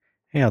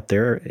Hey out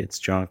there, it's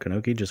John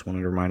Kanoki. Just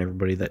wanted to remind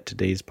everybody that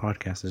today's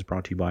podcast is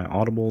brought to you by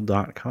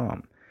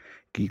Audible.com.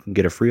 You can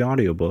get a free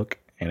audiobook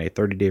and a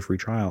 30-day free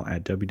trial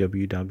at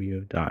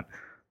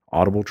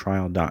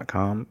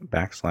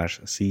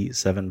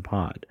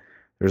www.audibletrial.com/C7pod.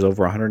 There's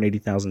over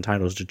 180,000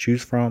 titles to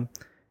choose from.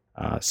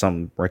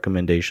 Some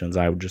recommendations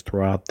I would just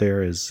throw out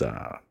there is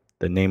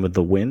The Name of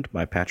the Wind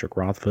by Patrick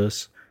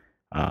Rothfuss,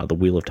 the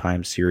Wheel of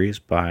Time series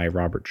by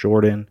Robert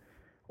Jordan,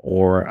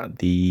 or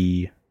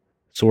the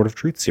Sword of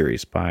Truth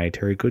series by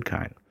Terry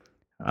Goodkind.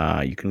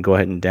 You can go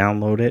ahead and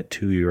download it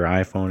to your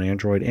iPhone,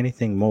 Android,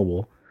 anything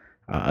mobile.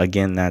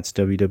 Again, that's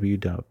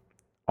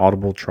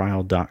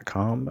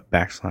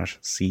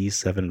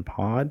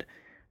www.audibletrial.com/C7pod.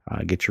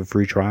 Get your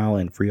free trial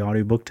and free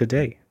audiobook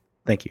today.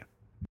 Thank you.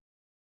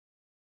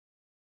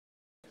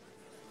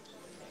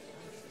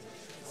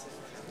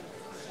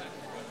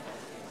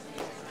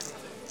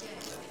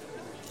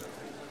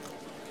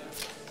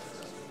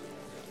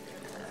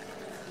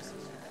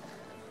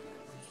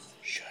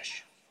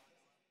 Shush.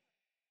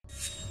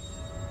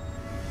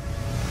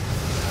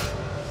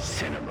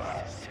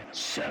 Cinema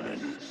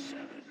 7.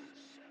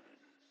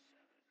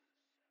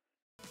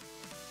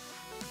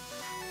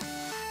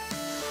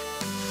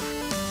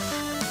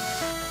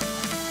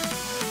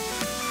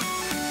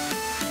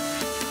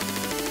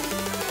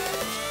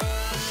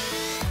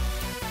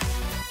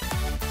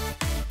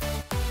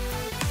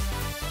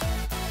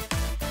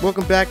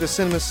 Welcome back to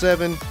Cinema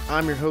 7.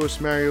 I'm your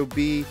host, Mario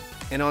B.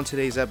 And on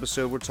today's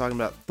episode, we're talking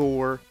about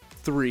Thor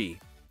 3,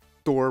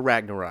 Thor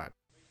Ragnarok.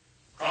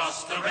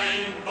 Cross the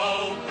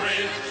rainbow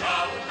bridge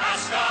of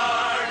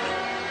Asgard,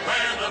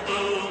 where the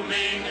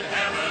booming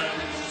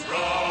heavens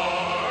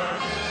roar.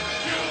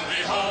 You'll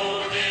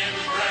behold in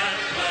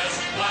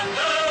breathless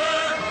wonder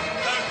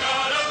the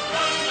god of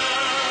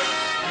thunder,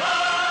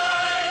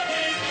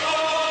 mighty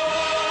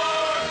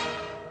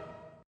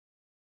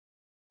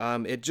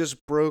Thor. It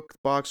just broke the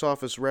box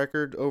office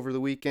record over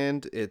the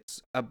weekend. It's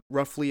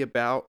roughly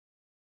about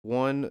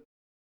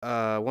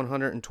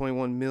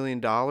 $121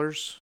 million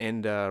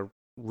in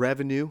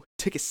revenue,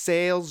 ticket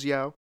sales,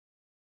 yo.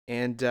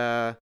 And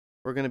we're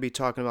going to be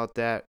talking about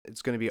that.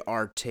 It's going to be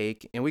our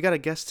take. And we got a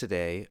guest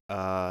today.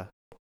 We're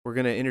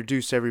going to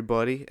introduce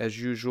everybody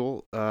as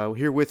usual.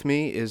 Here with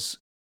me is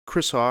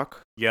Chris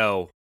Hawk,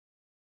 Yo.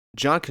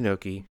 John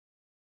Kanoki,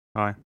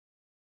 Hi.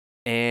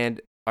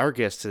 and our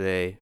guest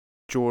today,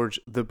 George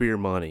the Beer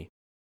Money.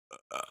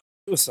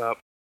 What's up?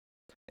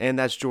 And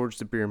that's George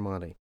the Beer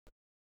Money.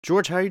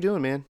 George, how you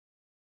doing, man?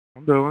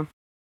 I'm doing.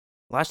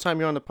 Last time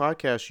you were on the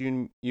podcast,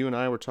 you and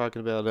I were talking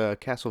about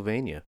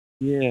Castlevania.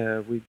 Yeah,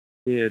 we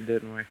did,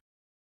 didn't we?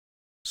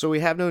 So we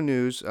have no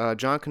news.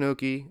 John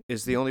Kanoki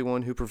is the only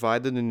one who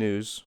provided the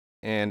news,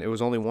 and it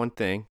was only one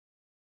thing.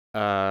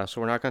 So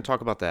we're not going to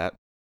talk about that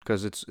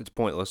because it's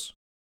pointless.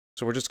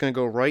 So we're just going to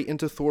go right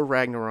into Thor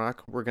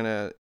Ragnarok. We're going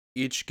to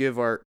each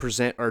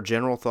present our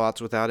general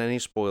thoughts without any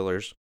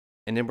spoilers,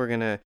 and then we're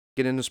going to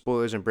get into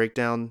spoilers and break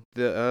down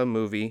the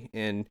movie,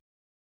 and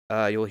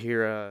you'll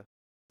hear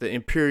the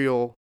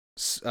Imperial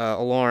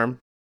alarm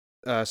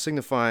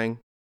signifying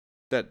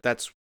that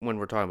that's when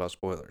we're talking about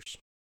spoilers.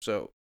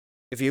 So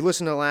if you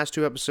listen to the last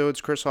two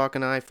episodes, Chris Hawk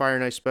and I, Fire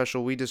Night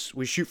Special, we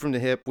shoot from the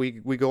hip.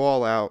 We go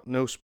all out.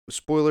 No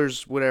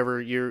spoilers,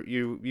 whatever.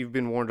 You've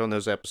been warned on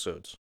those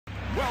episodes.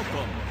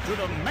 Welcome to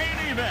the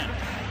main event.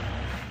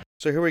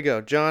 So here we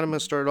go. John, I'm going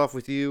to start off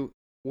with you.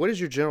 What is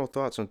your general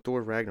thoughts on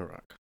Thor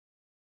Ragnarok?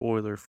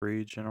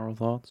 Spoiler-free general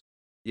thoughts?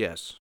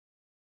 Yes.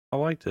 I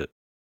liked it.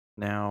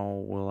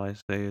 Now, will I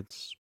say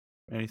it's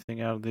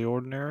anything out of the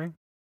ordinary?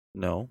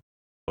 No,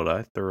 but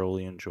I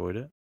thoroughly enjoyed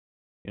it.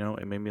 You know,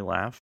 it made me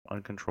laugh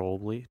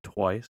uncontrollably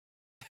twice.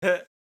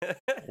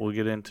 We'll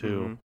get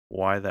into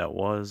why that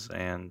was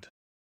and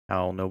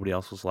how nobody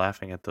else was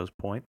laughing at those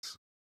points.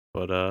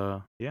 But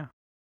yeah,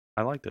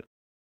 I liked it.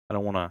 I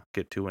don't want to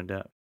get too in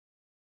depth.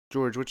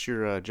 George, what's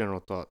your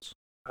general thoughts?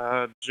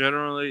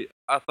 Generally,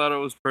 I thought it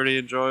was pretty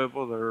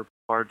enjoyable. There were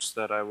parts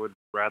that I would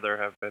rather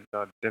have been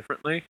done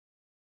differently.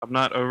 I'm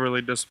not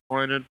overly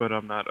disappointed, but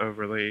I'm not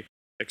overly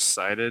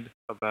excited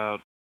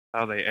about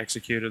how they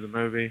executed the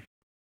movie.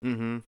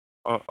 Mm-hmm.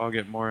 I'll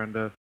get more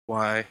into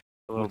why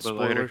a little With bit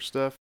spoiler later.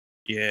 stuff?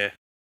 Yeah.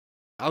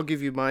 I'll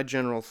give you my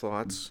general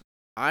thoughts.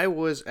 I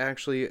was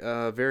actually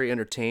very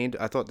entertained.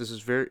 I thought this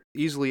is very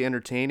easily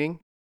entertaining.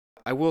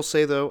 I will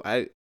say though,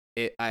 I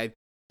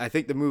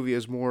think the movie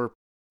is more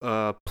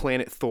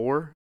Planet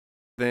Thor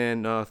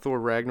than Thor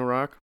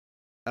Ragnarok.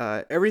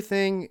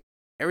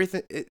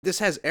 This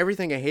has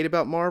everything I hate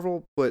about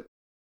Marvel, but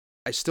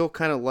I still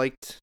kind of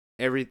liked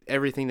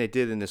everything they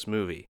did in this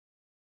movie.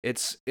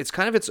 It's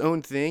kind of its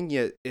own thing,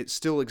 yet it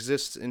still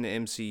exists in the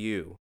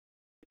MCU.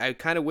 I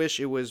kind of wish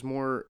it was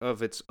more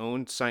of its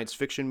own science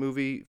fiction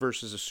movie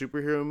versus a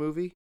superhero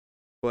movie,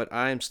 but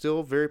I am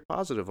still very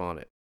positive on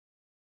it.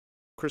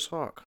 Chris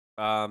Hawk.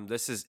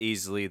 This is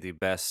easily the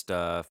best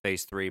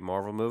Phase 3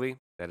 Marvel movie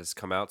that has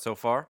come out so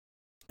far.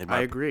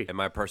 I agree. In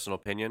my personal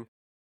opinion,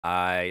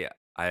 I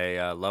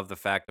love the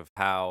fact of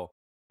how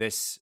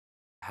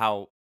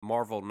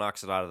Marvel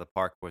knocks it out of the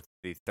park with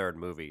the third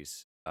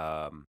movies.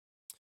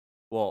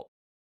 well,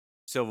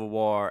 Civil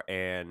War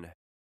and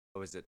what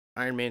was it?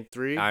 Iron Man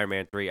 3? Iron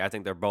Man 3. I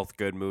think they're both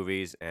good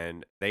movies,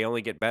 and they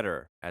only get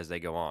better as they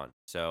go on.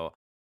 So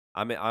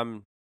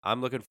I'm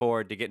looking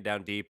forward to getting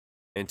down deep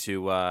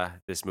into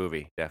this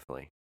movie.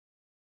 Definitely.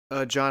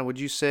 John, would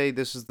you say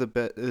this is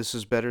this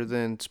is better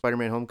than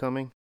Spider-Man: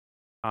 Homecoming?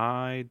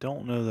 I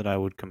don't know that I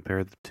would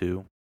compare the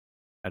two.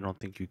 I don't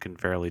think you can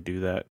fairly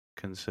do that,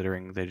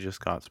 considering they just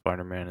got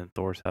Spider-Man and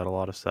Thor's had a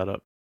lot of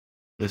setup.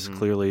 This Mhm.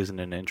 clearly isn't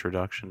an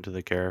introduction to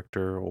the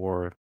character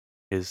or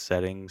his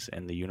settings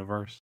and the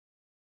universe,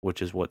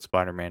 which is what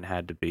Spider-Man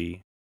had to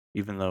be.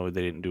 Even though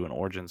they didn't do an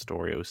origin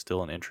story, it was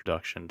still an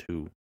introduction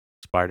to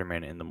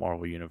Spider-Man in the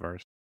Marvel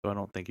universe. So I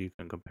don't think you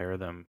can compare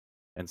them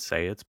and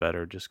say it's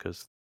better just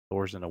because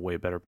Thor's in a way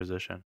better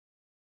position.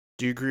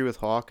 Do you agree with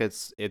Hawk?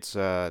 It's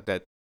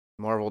that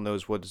Marvel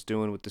knows what it's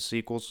doing with the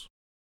sequels.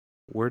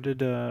 When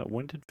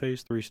did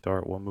Phase 3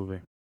 start? What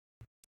movie?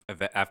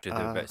 After the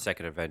Uh,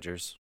 second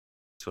Avengers,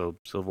 So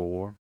Civil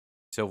War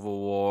Civil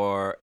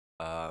War,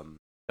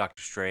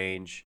 Doctor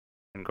Strange,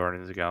 and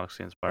Guardians of the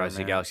Galaxy and Guardians of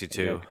the Spider-Man. Galaxy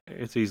 2.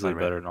 It's easily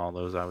Spider-Man. better than all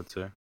those, I would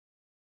say.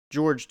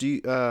 George,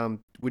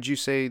 would you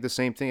say the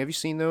same thing? Have you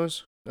seen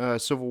those?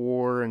 Civil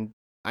War, and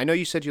I know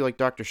you said you like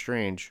Doctor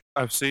Strange.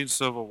 I've seen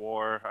Civil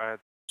War. I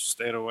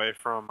stayed away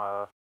from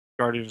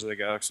Guardians of the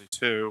Galaxy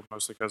 2,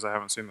 mostly because I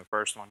haven't seen the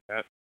first one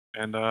yet.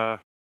 And I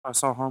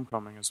saw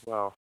Homecoming as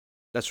well.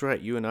 That's right.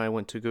 You and I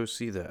went to go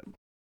see that.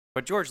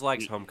 But George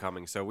likes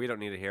Homecoming, so we don't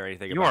need to hear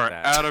anything You about are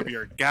that. out of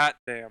your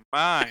goddamn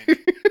mind.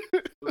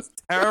 It was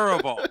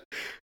terrible.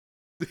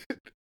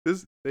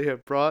 They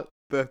have brought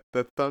the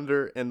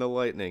thunder and the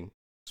lightning.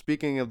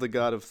 Speaking of the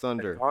god of The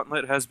thunder,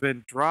 gauntlet has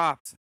been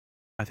dropped.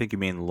 I think you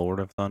mean Lord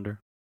of Thunder.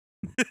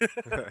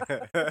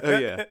 oh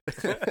yeah,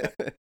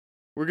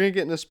 we're gonna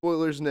get into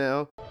spoilers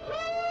now.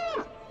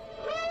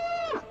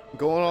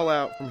 Going all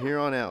out from here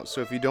on out.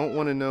 So if you don't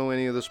want to know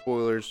any of the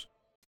spoilers,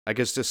 I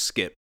guess just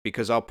skip,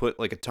 because I'll put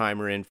like a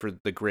timer in for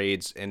the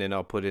grades, and then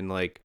I'll put in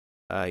like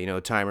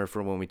a timer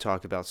for when we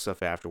talk about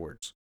stuff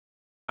afterwards.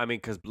 I mean,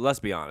 because let's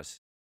be honest,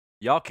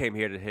 y'all came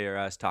here to hear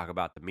us talk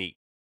about the meat,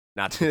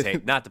 not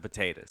the not the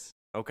potatoes.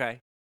 Okay?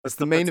 That's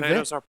the main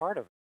Potatoes event. are part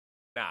of it.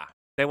 Nah,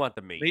 they want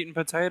the meat. Meat and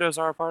potatoes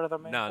are a part of the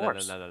main No, no, no,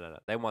 course. no, no, no, no.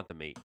 They want the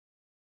meat.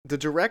 The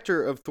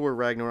director of Thor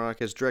Ragnarok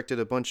has directed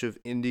a bunch of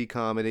indie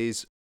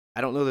comedies.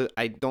 I don't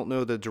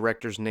know the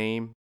director's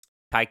name.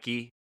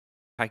 Taiki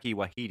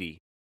Waititi.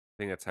 I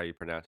think that's how you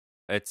pronounce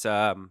it. It's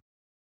I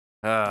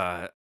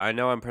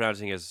know I'm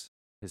pronouncing his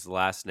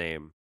last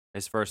name,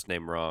 his first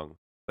name wrong,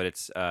 but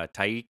it's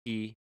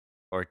Taiki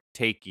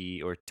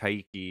Waititi.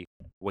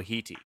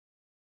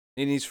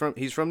 And he's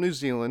from New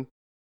Zealand.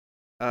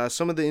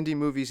 Some of the indie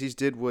movies he's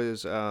did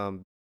was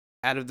Out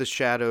of the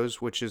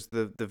Shadows, which is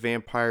the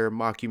vampire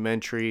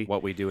mockumentary.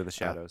 What We Do in the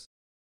Shadows.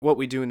 What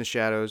We Do in the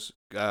Shadows.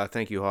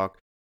 Thank you, Hawk.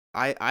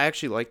 I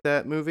actually like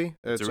that movie.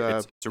 It's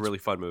a really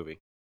fun movie.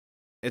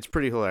 It's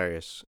pretty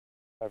hilarious.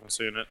 I haven't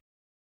seen it.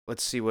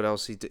 Let's see what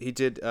else he did. He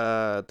did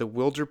The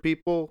Wilder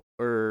People,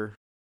 or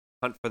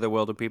Hunt for the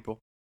Wilder People.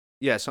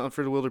 yes, Hunt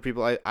for the Wilder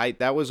People. I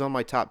that was on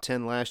my top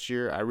 10 last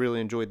year. I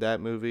really enjoyed that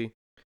movie.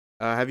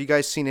 Have you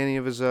guys seen any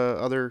of his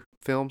other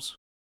films?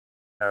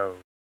 No.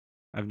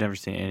 I've never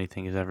seen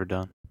anything he's ever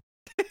done.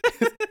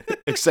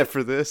 Except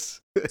for this.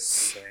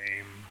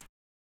 Same.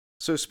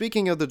 So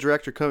speaking of the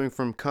director coming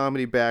from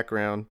comedy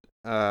background,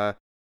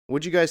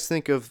 what'd you guys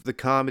think of the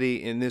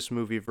comedy in this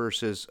movie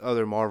versus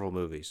other Marvel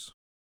movies?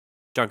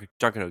 John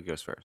Canoe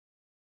goes first.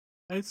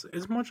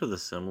 It's much of the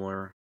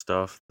similar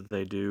stuff that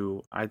they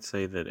do. I'd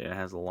say that it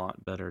has a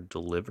lot better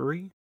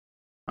delivery.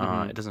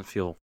 Mhm. It doesn't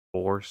feel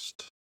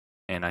forced,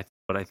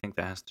 but I think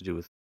that has to do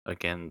with,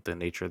 again, the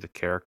nature of the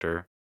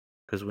character.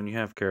 Because when you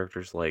have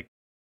characters like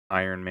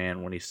Iron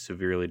Man, when he's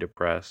severely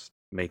depressed,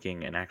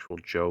 making an actual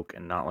joke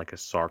and not like a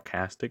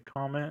sarcastic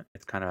comment,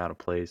 it's kind of out of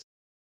place.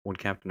 When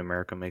Captain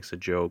America makes a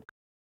joke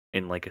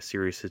in like a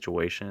serious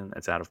situation,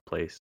 it's out of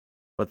place.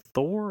 But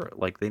Thor,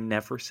 like, they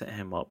never set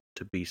him up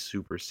to be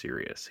super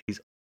serious. He's,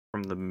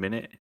 from the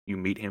minute you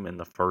meet him in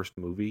the first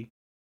movie,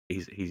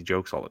 he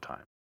jokes all the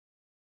time.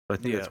 So I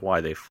think that's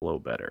why they flow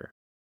better.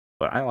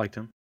 But I liked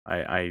him.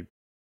 I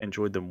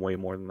enjoyed them way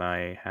more than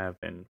I have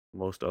in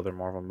most other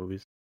Marvel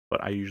movies.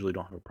 But I usually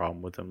don't have a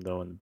problem with them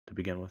though, to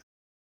begin with.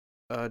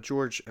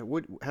 George,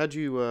 how'd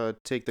you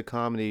take the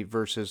comedy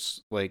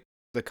versus like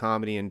the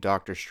comedy in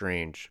Doctor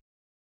Strange?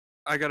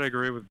 I gotta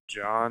agree with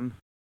John.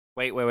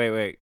 Wait.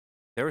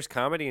 There was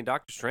comedy in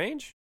Doctor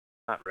Strange?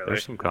 Not really.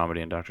 There's some comedy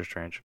in Doctor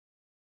Strange.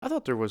 I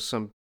thought there was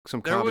some There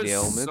comedy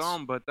was elements.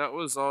 some, but that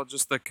was all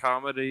just the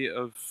comedy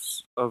of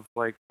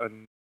like a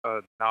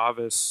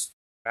novice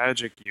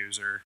magic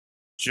user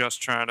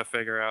just trying to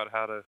figure out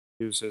how to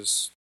use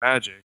his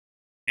magic.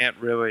 Can't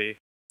really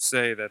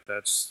say that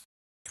that's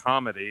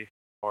comedy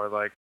or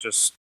like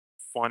just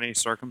funny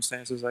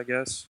circumstances, I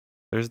guess.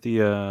 There's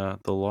the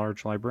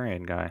large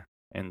librarian guy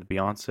and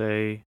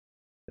Beyonce.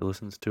 It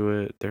listens to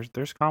it.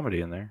 There's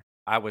comedy in there.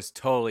 I was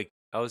kidding.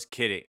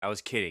 I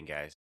was kidding,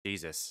 guys.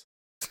 Jesus.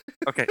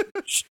 Okay,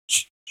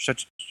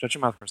 shut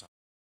your mouth for a second.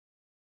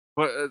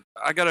 But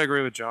I gotta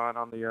agree with John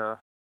on the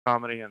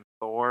comedy in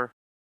Thor.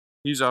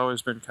 He's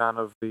always been kind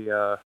of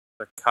the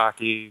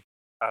cocky.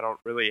 I don't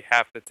really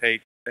have to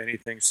take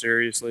anything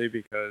seriously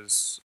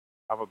because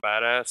I'm a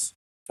badass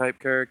type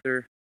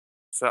character.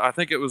 So I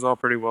think it was all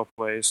pretty well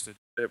placed.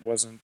 It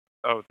wasn't,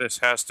 oh, this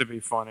has to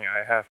be funny.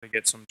 I have to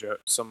get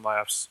some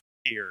laughs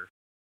here.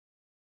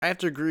 I have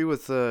to agree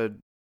with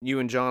you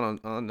and John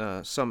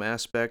on some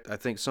aspect. I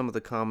think some of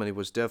the comedy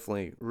was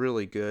definitely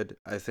really good.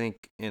 I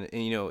think, and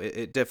you know,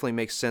 it definitely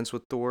makes sense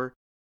with Thor.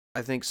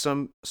 I think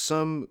some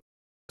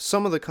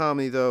of the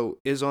comedy though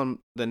is on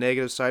the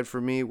negative side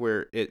for me,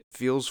 where it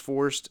feels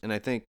forced. And I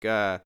think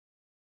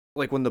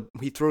like when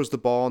he throws the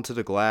ball into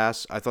the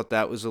glass, I thought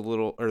that was a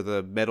little, or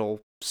the metal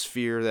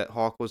sphere that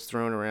Hawk was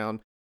throwing around.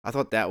 I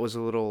thought that was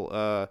a little.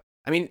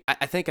 I mean,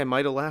 I think I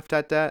might have laughed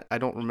at that. I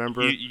don't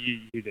remember.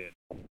 You did.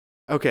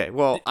 Okay,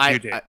 well, You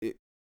did.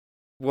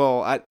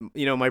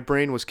 you know, my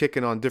brain was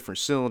kicking on different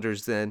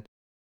cylinders then,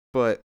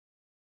 but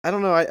I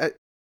don't know.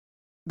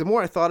 The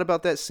more I thought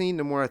about that scene,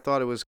 the more I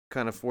thought it was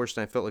kind of forced,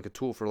 and I felt like a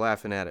tool for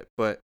laughing at it.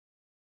 But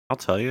I'll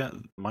tell you,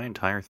 my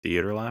entire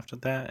theater laughed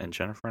at that, and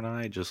Jennifer and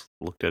I just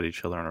looked at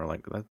each other and were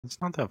like,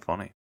 "That's not that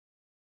funny."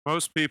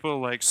 Most people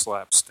like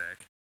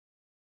slapstick.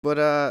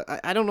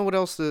 I don't know what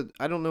else.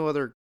 I don't know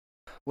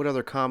what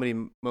other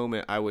comedy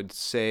moment I would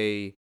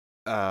say.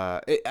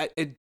 I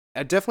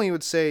definitely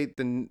would say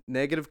the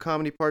negative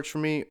comedy parts for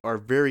me are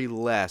very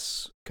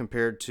less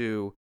compared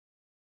to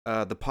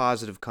the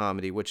positive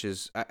comedy, which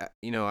is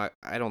you know,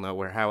 I don't know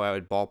how I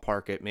would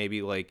ballpark it.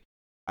 Maybe like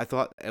I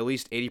thought at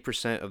least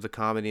 80% of the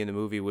comedy in the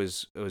movie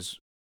was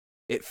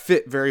it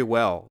fit very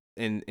well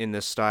in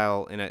this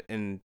style,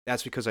 and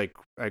that's because I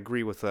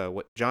agree with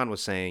what John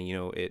was saying. You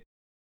know,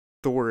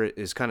 Thor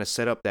is kind of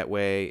set up that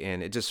way,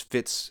 and it just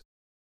fits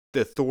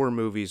the Thor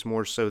movies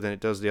more so than it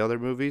does the other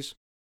movies.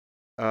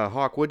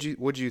 Hawk,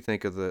 what'd you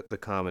think of the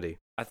comedy?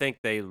 I think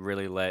they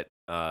really let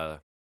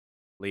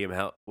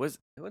what's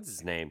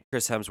his name?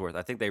 Chris Hemsworth.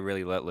 I think they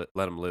really let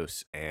him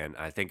loose, and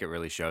I think it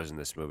really shows in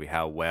this movie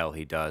how well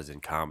he does in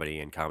comedy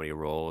and comedy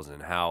roles,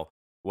 and how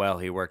well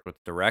he worked with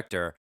the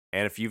director.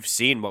 And if you've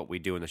seen What We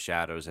Do in the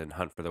Shadows and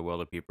Hunt for the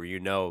Wilder People, you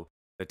know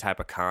the type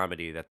of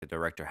comedy that the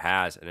director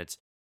has, and it's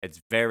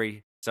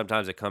very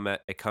sometimes it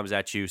comes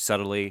at you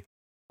subtly,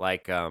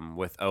 like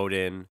with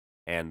Odin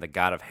and the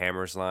God of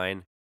Hammers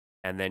line,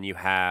 and then you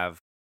have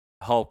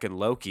Hulk and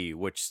Loki,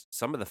 which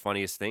some of the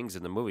funniest things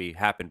in the movie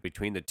happened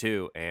between the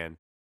two. And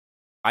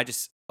I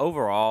just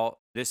overall,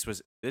 this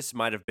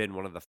might have been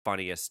one of the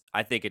funniest.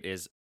 I think it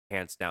is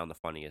hands down the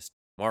funniest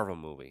Marvel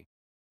movie,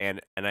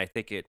 and I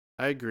think I it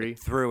agree.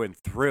 through and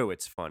through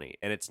it's funny,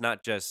 and it's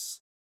not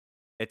just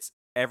it's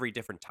every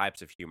different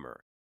types of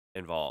humor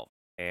involved,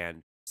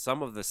 and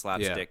some of the Yeah.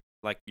 slapstick,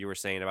 like you were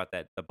saying about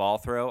the ball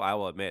throw. I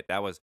will admit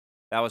that was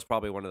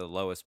probably one of the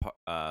lowest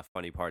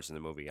funny parts in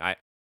the movie. I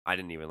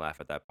didn't even laugh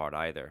at that part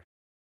either.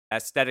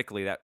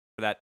 Aesthetically, that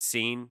for that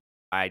scene,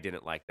 I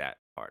didn't like that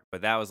part,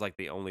 but that was like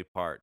the only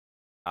part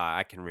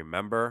I can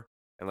remember,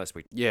 unless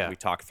Yeah. we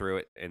talk through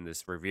it in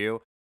this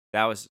review.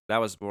 That was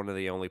one of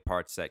the only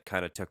parts that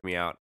kind of took me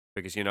out,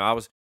 because you know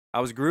I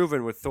was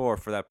grooving with Thor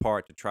for that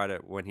part to try to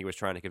when he was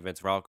trying to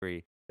convince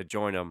Valkyrie to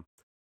join him,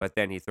 but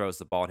then he throws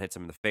the ball and hits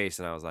him in the face,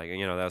 and I was like,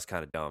 you know, that was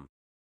kind of dumb.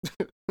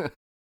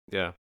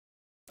 Yeah.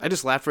 I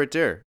just laughed right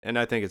there, and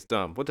I think it's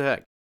dumb. What the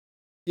heck?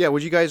 Yeah,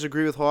 would you guys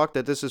agree with Hawk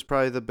that this is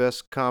probably the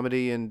best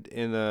comedy in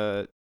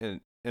a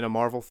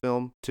Marvel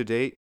film to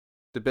date?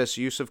 The best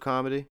use of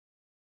comedy?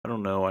 I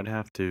don't know. I'd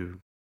have to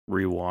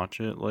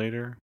rewatch it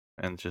later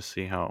and just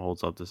see how it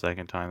holds up the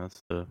second time.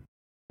 That's the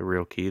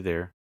real key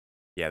there.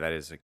 Yeah, that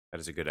is a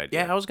good Yeah, I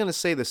idea. was gonna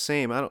say the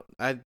same.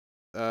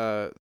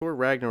 Thor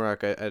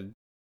Ragnarok.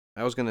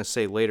 I was gonna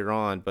say later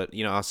on, but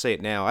you know I'll say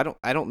it now.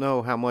 I don't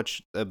know how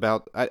much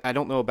about I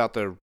don't know about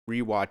the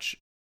rewatch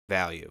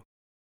value.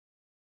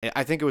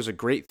 I think it was a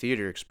great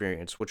theater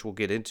experience, which we'll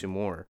get into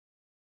more.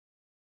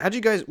 What'd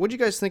you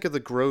guys think of the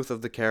growth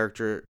of the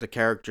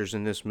characters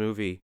in this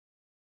movie?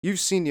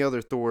 You've seen the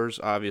other Thors,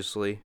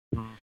 obviously.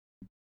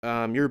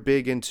 Mhm. You're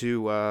big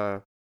into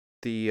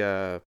the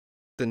uh,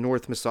 the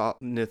Norse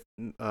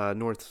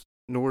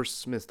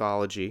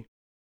mythology.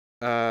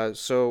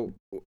 So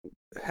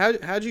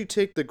how'd you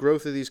take the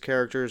growth of these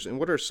characters, and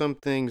what are some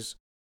things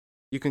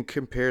you can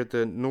compare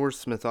the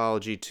Norse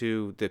mythology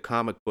to the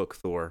comic book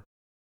Thor?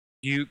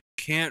 You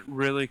can't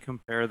really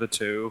compare the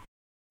two.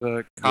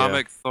 The Yeah.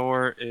 comic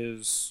Thor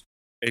is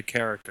a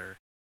character.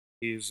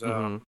 He's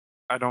Mm-hmm.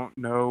 I don't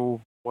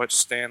know what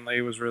Stan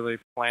Lee was really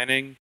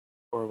planning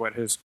or what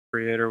his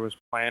creator was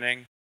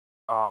planning,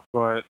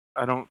 but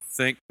I don't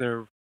think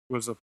there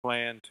was a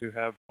plan to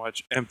have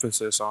much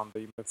emphasis on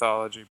the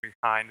mythology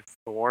behind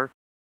Thor,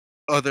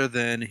 other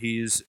than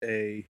he's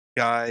a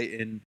guy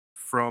in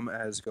from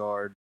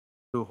Asgard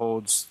who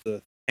holds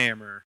the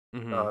hammer,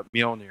 Mm-hmm.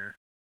 Mjolnir,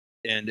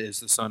 and is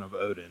the son of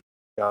Odin,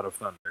 god of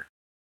thunder.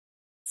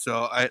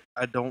 So I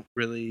don't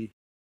really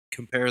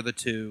compare the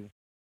two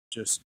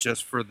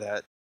just for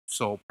that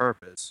sole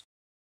purpose.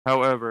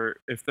 However,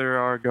 if they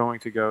are going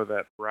to go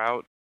that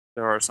route,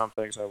 there are some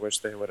things I wish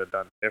they would have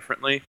done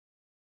differently.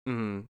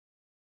 Mm-hmm.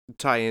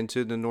 Tie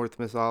into the Norse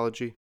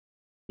mythology.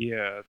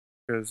 Yeah,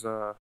 because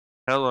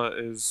Hela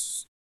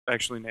is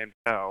actually named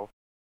Hel,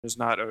 is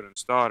not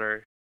Odin's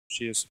daughter.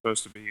 She is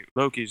supposed to be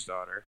Loki's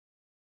daughter.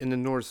 In the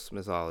Norse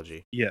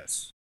mythology.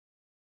 Yes.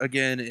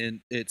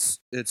 Again, it's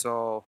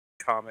all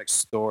comic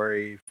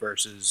story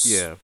versus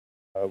Yeah.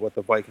 what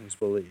the Vikings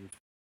believe.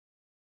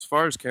 As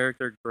far as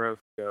character growth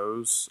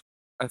goes,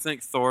 I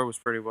think Thor was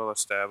pretty well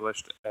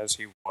established as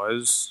he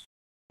was,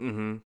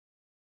 Mm-hmm.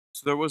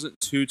 so there wasn't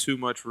too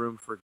much room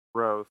for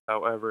growth.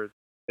 However,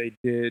 they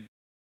did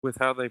with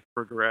how they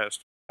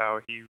progressed,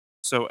 how he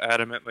so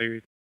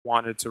adamantly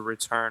wanted to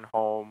return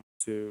home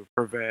to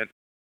prevent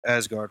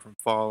Asgard from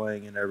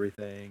falling and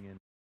everything. And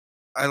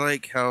I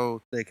like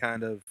how they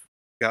kind of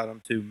got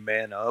him to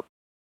man up,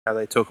 how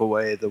they took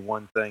away the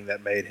one thing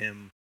that made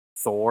him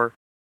Thor,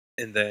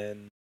 and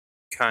then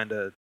kind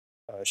of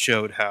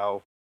showed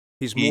how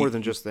He's he, more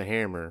than just the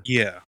hammer,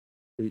 yeah,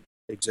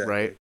 exactly.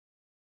 right?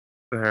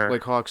 There.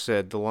 Like Hawk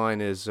said, the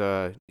line is,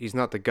 he's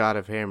not the god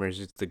of hammers,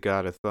 he's the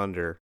god of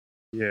thunder.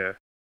 Yeah.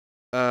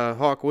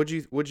 Hawk, what'd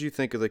you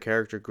think of the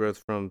character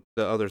growth from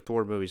the other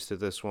Thor movies to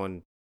this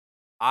one?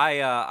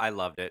 I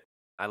loved it.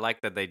 I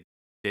like that they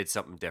did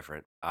something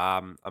different.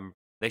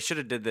 They should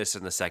have did this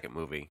in the second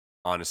movie,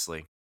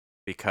 honestly,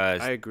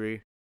 because I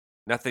agree.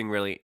 nothing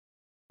really.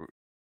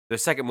 The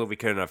second movie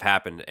couldn't have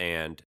happened,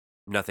 and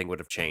nothing would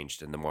have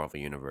changed in the Marvel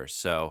universe.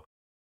 So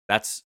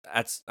that's.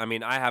 I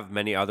mean, I have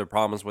many other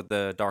problems with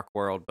the Dark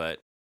World, but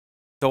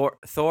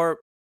Thor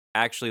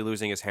actually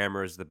losing his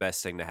hammer is the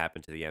best thing to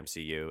happen to the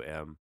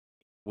MCU.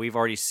 We've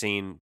already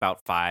seen about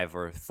 5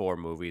 or 4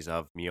 movies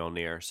of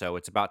Mjolnir, so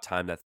it's about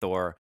time that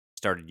Thor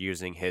started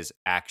using his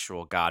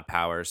actual god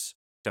powers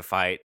to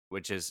fight,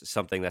 which is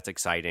something that's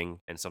exciting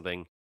and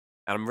something.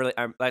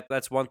 And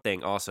that's one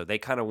thing. Also, they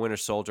kind of Winter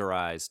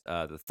Soldierized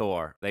the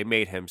Thor. They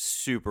made him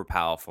super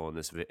powerful in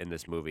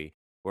this movie,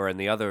 where in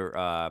the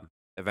other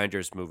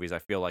Avengers movies, I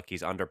feel like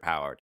he's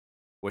underpowered,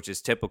 which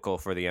is typical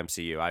for the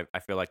MCU. I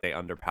feel like they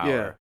underpower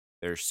Yeah.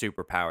 their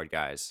super powered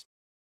guys.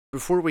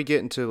 Before we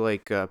get into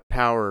like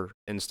power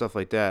and stuff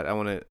like that, I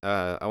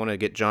want to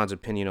get John's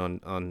opinion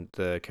on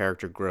the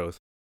character growth.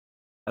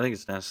 I think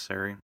it's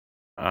necessary.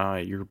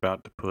 You're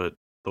about to put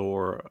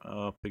Thor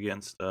up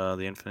against the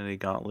Infinity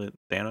Gauntlet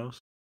Thanos,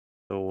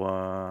 so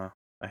a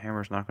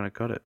hammer's not going to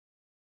cut it.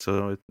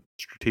 So it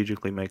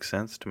strategically makes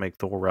sense to make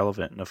Thor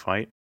relevant in a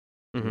fight.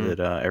 Mm-hmm.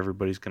 That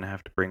everybody's going to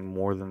have to bring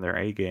more than their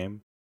A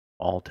game.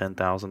 All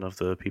 10,000 of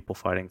the people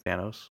fighting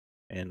Thanos,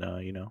 and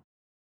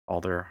all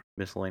their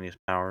miscellaneous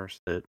powers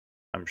that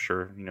I'm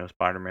sure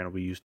Spider-Man will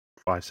be used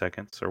 5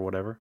 seconds or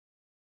whatever.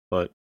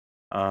 But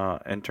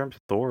in terms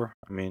of Thor,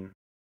 I mean,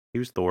 he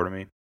was Thor to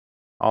me.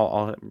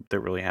 All that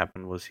really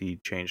happened was he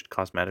changed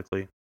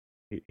cosmetically.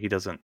 He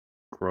doesn't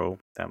grow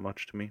that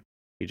much to me.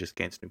 He just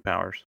gains new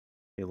powers.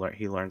 He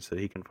learns that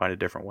he can fight a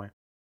different way.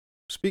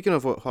 Speaking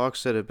of what Hawk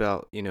said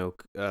about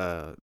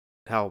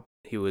how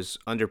he was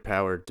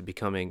underpowered to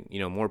becoming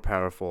more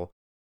powerful,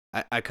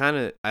 I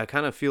kind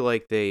of feel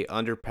like they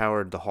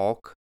underpowered the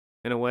Hulk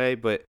in a way,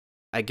 but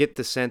I get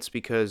the sense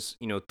because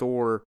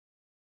Thor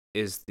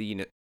is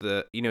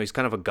he's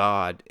kind of a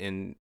god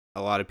in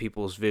a lot of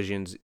people's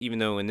visions, even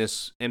though in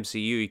this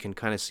MCU you can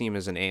kind of see him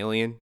as an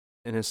alien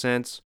in a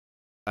sense.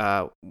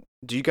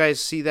 Do you guys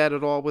see that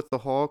at all with the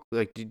Hulk?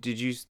 Like, did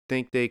you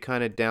think they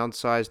kind of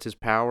downsized his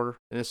power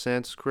in a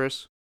sense,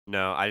 Chris?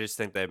 No, I just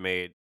think they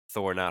made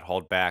Thor not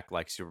hold back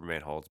like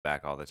Superman holds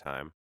back all the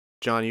time.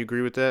 John, you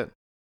agree with that?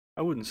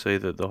 I wouldn't say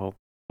that the Hulk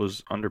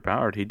was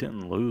underpowered. He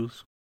didn't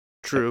lose.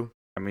 True.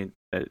 I mean,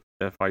 that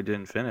fight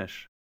didn't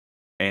finish,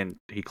 and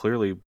he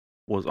clearly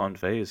was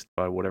unfazed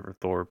by whatever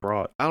Thor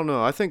brought. I don't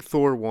know. I think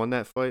Thor won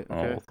that fight. Oh,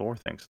 Okay. well, Thor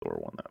thinks Thor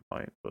won that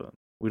fight, but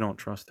we don't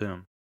trust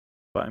him.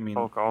 But I mean,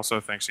 Hulk also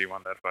thinks he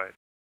won that fight.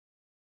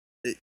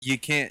 You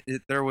can't.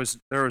 There was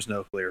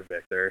no clear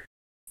victor.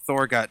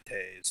 Thor got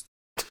tased.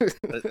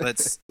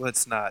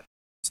 let's not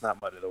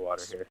muddy the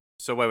water here.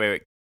 So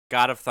wait.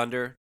 God of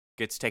Thunder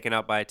gets taken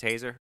out by a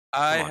taser?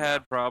 I Come on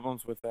had now.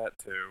 problems with that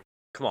too.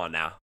 Come on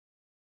now.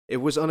 It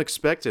was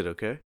unexpected.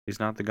 Okay. he's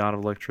not the god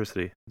of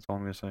electricity. That's all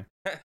I'm gonna say.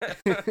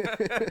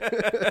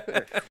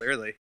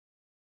 Clearly.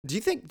 Do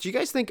you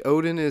guys think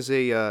Odin is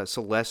a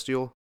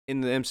celestial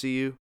in the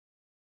MCU?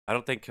 I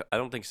don't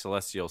think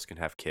Celestials can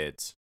have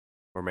kids.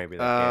 Or maybe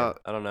they Uh,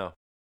 can. I don't know.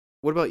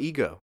 What about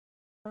Ego?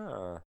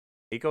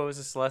 Ego is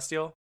a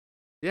Celestial?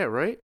 Yeah,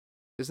 right.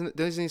 Doesn't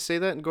he say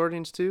that in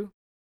Guardians 2?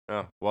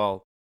 Oh,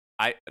 well,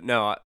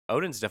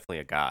 Odin's definitely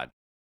a god.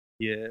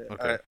 Yeah.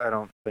 Okay. I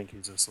don't think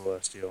he's a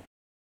celestial.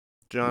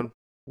 John,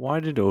 Why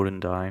did Odin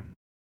die?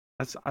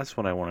 That's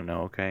what I want to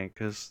know. Okay,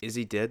 because is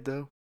he dead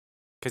though?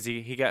 Because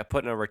he got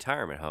put in a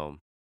retirement home.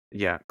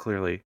 yeah,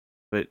 clearly,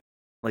 but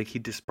like he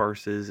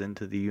disperses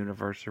into the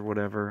universe or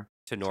whatever.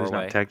 To So he's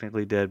Norway. not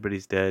technically dead, but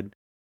he's dead.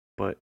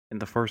 But in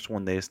the first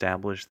one, they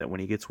established that when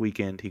he gets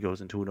weakened, he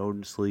goes into an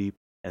Odin sleep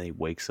and he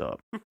wakes up.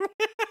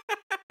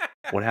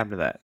 What happened to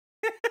that?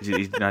 Does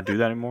he not do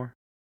that anymore?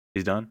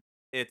 He's done?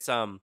 It's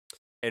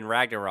in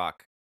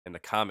Ragnarok. in the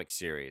comic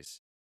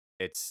series,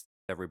 it's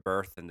the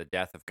rebirth and the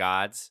death of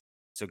gods.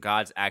 So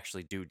gods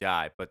actually do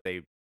die, but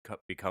they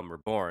become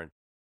reborn.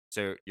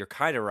 So you're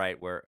kind of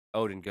right where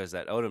Odin goes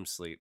that Odin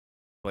sleep,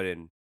 but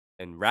in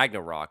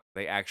Ragnarok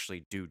they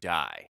actually do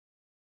die.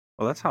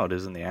 Well, that's how it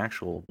is in the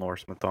actual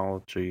Norse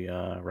mythology.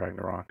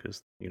 Ragnarok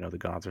is, the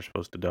gods are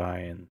supposed to die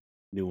and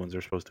new ones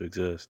are supposed to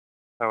exist.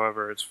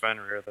 However, it's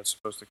Fenrir that's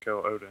supposed to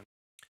kill Odin.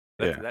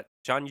 Yeah. That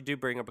John, you do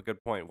bring up a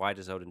good point. Why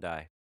does Odin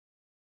die?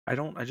 I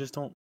just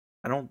don't,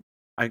 I don't,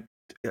 I,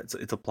 it's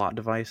a plot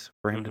device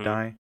for him to Mhm.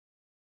 die,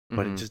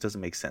 but it Mhm. just doesn't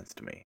make sense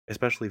to me.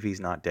 Especially if he's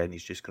not dead and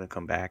he's just going to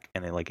come back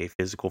and in like a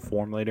physical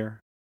form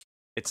later.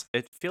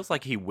 It feels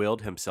like he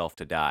willed himself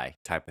to die,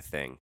 type of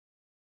thing.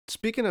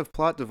 Speaking of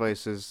plot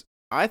devices,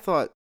 I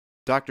thought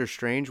Doctor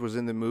Strange was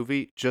in the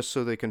movie just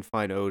so they can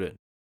find Odin.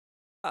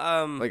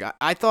 Like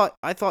I thought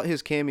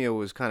his cameo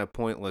was kind of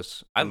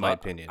pointless in my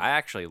opinion. I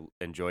actually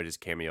enjoyed his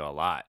cameo a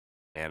lot,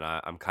 and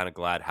I'm kind of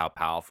glad how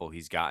powerful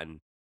he's gotten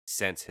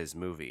since his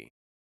movie.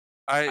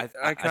 I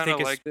I kind think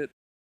of it's- liked it.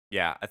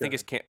 Yeah, I think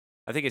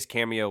his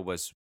cameo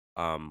was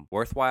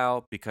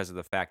worthwhile because of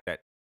the fact that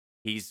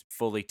he's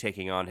fully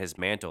taking on his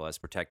mantle as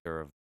protector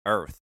of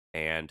Earth,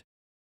 and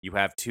you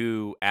have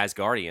two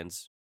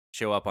Asgardians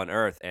show up on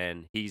Earth,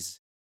 and he's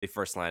the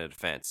first line of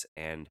defense.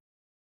 And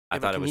I Yeah,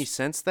 but thought it can was he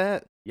sense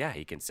that? yeah,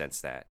 he can sense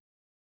that.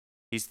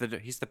 He's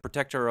the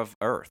protector of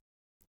Earth.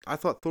 I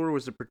thought Thor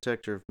was the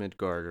protector of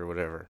Midgard or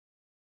whatever.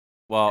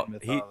 Well, in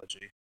he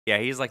mythology. yeah,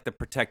 he's like the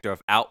protector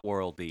of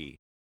outworldy,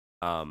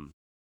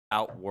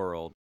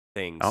 outworld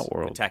things.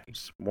 Outworld. Protecting.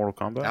 It's Mortal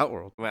Kombat.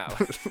 Outworld. Wow.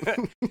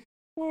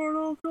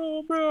 Mortal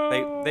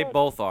Kombat. They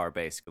both are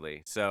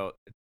basically. So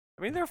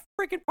I mean, they're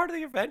freaking part of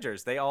the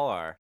Avengers. They all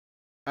are.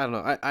 I don't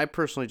know. I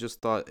personally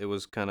just thought it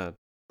was kind of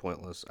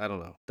pointless. I don't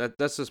know.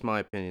 That's just my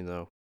opinion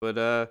though. But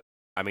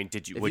I mean,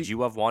 If would you-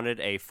 you have wanted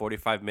a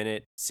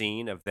 45-minute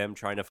scene of them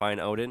trying to find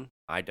Odin?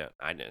 I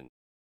didn't.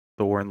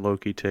 Thor and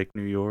Loki take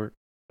New York.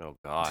 Oh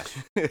gosh.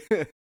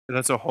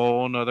 That's a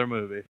whole nother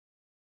movie.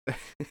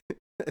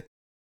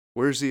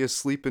 Where's he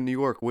asleep in New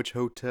York? Which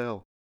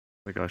hotel?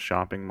 Like a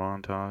shopping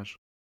montage.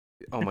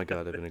 Oh my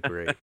god, that'd been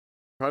great.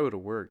 Probably would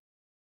have worked.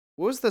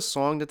 What was the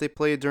song that they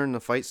played during the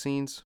fight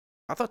scenes?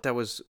 I thought that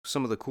was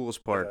some of the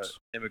coolest parts.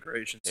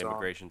 Immigration song.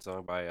 Immigration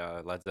song by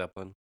Led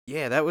Zeppelin.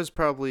 Yeah, that was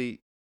probably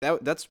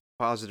that's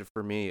positive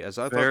for me as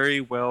I thought. Very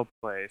well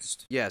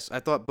placed. Yes, I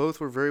thought both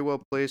were very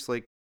well placed.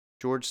 Like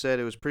George said,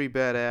 it was pretty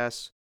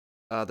badass.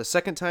 The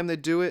second time they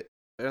do it,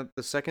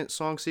 the second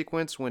song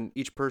sequence when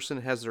each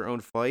person has their own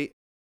fight,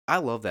 I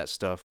love that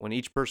stuff. When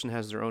each person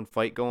has their own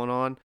fight going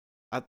on,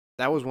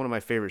 that was one of my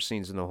favorite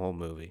scenes in the whole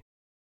movie.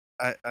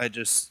 I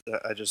just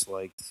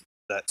liked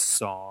that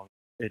song.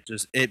 It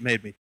gave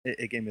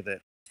me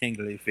that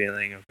tingly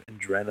feeling of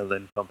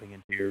adrenaline pumping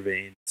into your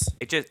veins.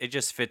 It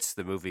just fits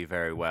the movie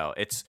very well.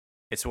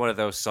 It's one of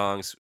those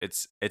songs.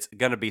 It's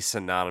gonna be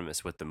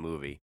synonymous with the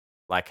movie,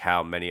 like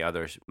how many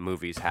other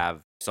movies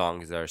have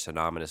songs that are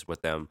synonymous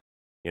with them.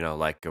 You know,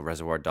 like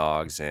Reservoir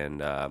Dogs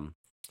and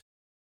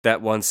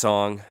that one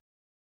song.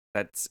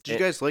 That's Did you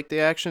guys like the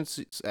action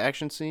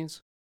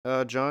scenes,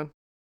 John?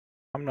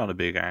 I'm not a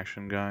big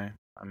action guy.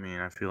 I mean,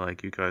 I feel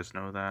like you guys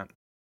know that.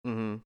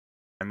 Mm-hmm.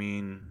 I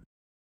mean,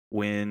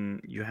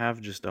 when you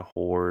have just a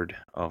horde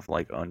of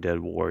like undead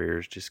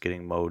warriors just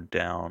getting mowed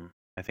down,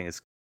 I think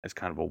it's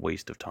kind of a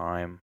waste of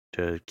time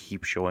to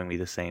keep showing me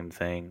the same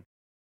thing.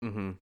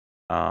 Mm-hmm.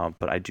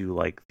 But I do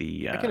like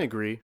the I can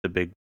agree. the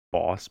big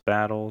boss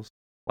battles,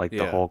 like the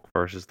Yeah. Hulk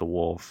versus the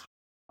Wolf.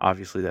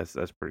 Obviously, that's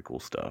pretty cool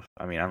stuff.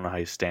 I mean, I don't know how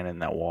you stand in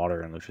that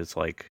water, and if it's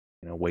like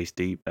waist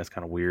deep, that's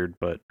kind of weird.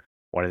 But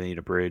why do they need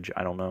a bridge?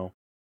 I don't know.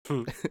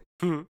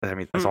 I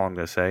mean, that's all I'm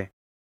gonna say.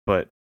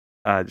 But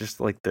just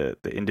like the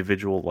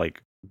individual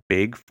like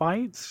big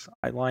fights,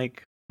 I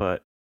like,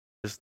 but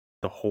just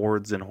the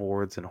hordes and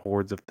hordes and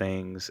hordes of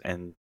things,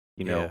 and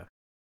Yeah.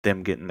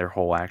 them getting their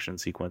whole action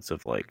sequence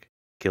of like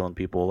killing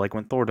people, like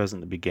when Thor does in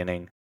the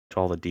beginning to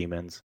all the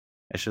demons.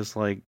 It's just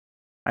like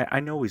I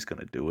know he's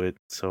gonna do it,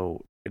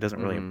 so it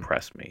doesn't really Mhm.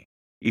 impress me,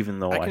 even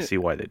though I I can- see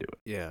why they do it.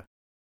 Yeah,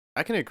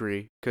 I can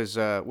agree because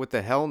with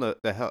the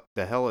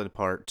Helen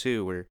part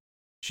too, where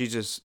she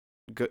just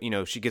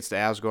she gets to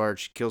Asgard,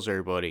 she kills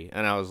everybody,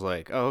 and I was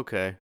like, oh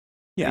okay,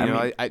 Yeah, you know,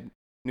 I mean, I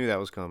knew that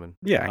was coming.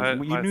 yeah, My-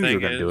 you my knew you were thing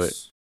gonna do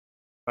it.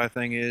 My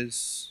thing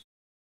is,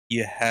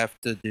 you have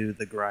to do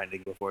the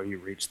grinding before you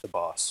reach the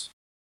boss.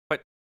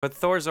 But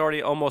Thor's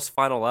already almost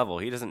final level.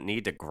 He doesn't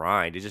need to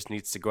grind. He just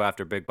needs to go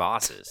after big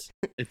bosses.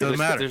 It doesn't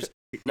matter. You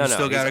You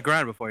still got to he's-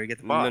 grind before you get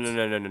the No, boss. no.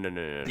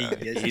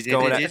 Yes, He's yes,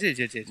 going. yes, yes,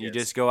 yes, yes, You yes.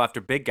 just go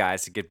after big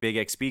guys to get big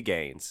XP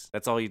gains.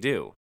 That's all you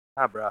do.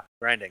 bruh,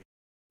 grinding.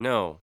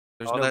 No,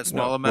 there's All no that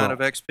small no, amount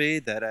well- of XP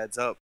that adds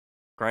up.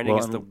 grinding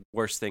Well, is the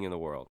worst thing in the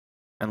world.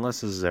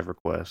 Unless this is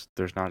EverQuest,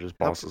 there's not just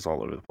How- bosses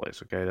all over the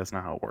place. Okay, that's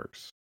not how it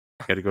works.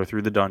 You got to go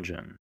through the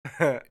dungeon.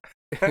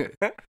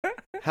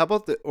 How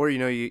about or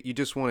you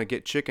just want to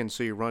get chicken,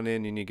 so you run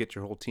in and you get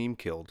your whole team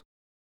killed.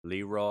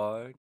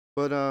 Leroy.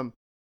 But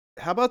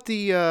how about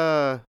the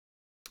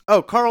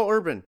Carl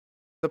Urban,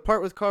 the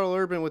part with Carl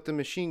Urban with the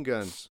machine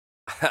guns?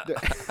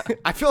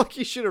 I feel like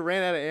he should have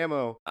ran out of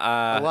ammo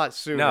a lot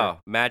sooner. No,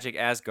 Magic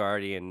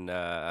Asgardian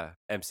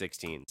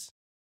M16s.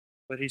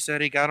 But he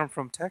said he got them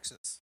from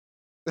Texas.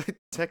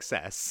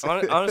 Texas.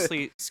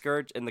 Honestly,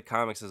 Scourge in the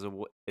comics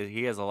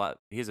he has a lot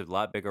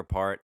bigger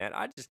part, and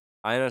I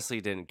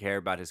honestly didn't care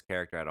about his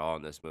character at all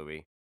in this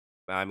movie.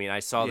 I mean, I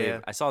saw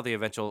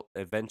the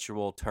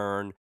eventual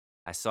turn,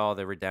 I saw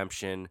the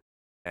redemption,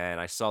 and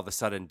I saw the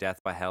sudden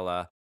death by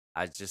Hela.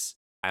 I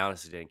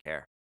honestly didn't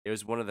care. It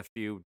was one of the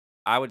few.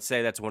 I would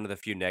say that's one of the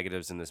few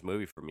negatives in this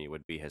movie for me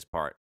would be his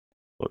part.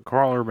 But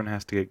Carl Urban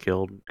has to get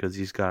killed because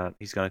he's got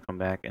to come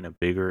back in a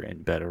bigger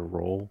and better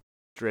role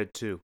Dread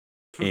 2.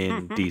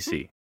 in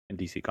DC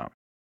Comics.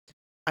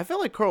 I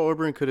felt like Carl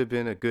Urban could have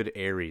been a good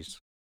Ares.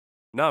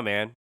 No,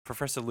 man,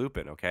 Professor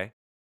Lupin. Okay.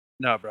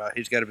 No, bro,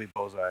 he's got to be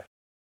Bullseye.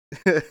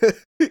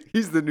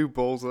 He's the new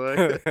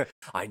Bullseye.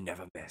 I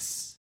never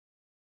miss.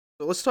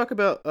 So let's talk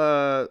about.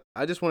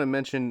 I just want to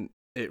mention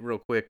it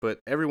real quick, but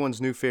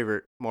everyone's new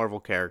favorite Marvel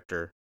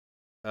character,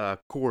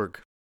 Korg.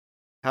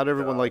 How'd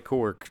everyone like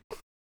Korg?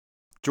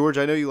 George,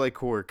 I know you like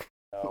Korg.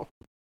 No.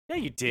 Yeah,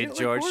 you did, like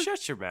George. Korg?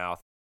 Shut your mouth.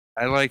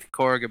 I liked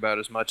Korg about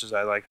as much as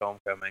I liked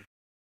Homecoming.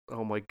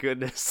 Oh my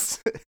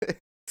goodness.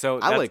 So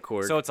I like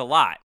Korg. So it's a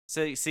lot.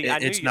 So see,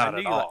 It's not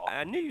at all.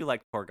 I knew you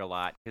liked Korg a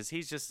lot because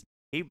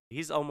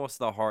he's almost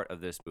the heart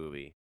of this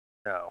movie.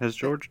 No. Has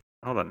George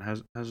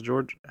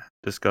George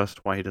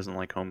discussed why he doesn't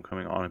like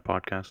Homecoming on a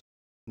podcast?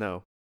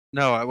 No.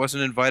 No, I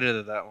wasn't invited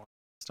to that one.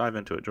 Let's dive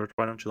into it, George.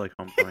 Why don't you like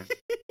Homecoming?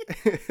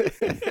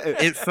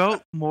 It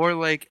felt more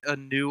like a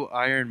new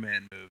Iron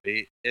Man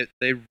movie.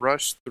 They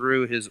rushed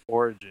through his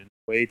origin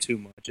way too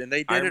much, and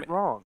they did it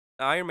wrong.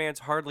 Iron Man's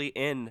hardly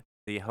in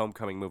the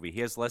Homecoming movie.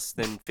 He has less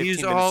than 15 He's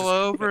minutes. all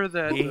over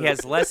that. He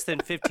has less than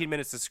 15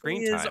 minutes of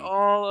screen He time. is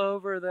all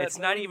over that. It's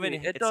not even-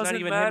 movie. it's It not doesn't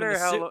even him in matter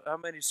the suit.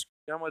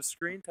 how much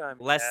screen time.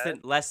 he less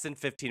had. than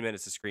 15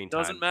 minutes of screen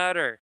time. Doesn't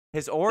matter.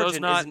 His origin Does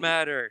not isn't-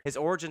 matter. His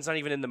origin's not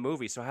even in the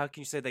movie. So how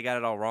can you say they got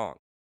it all wrong?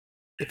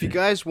 If you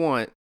guys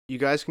want, you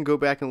guys can go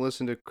back and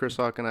listen to Chris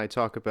Hawk and I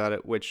talk about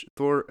it, which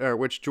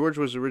George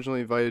was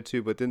originally invited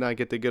to, but did not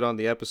get to get on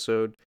the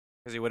episode.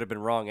 Because he would have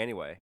been wrong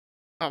anyway.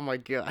 Oh my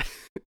god!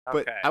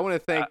 But Okay. I want to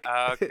thank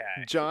Okay.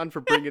 John for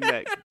bringing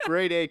that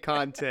grade A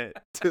content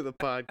to the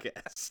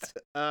podcast.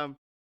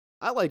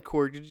 I like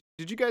Korg.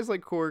 Did you guys like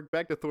Korg?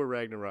 Back to Thor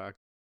Ragnarok.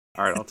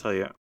 All right, I'll tell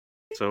you.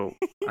 So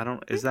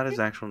is that his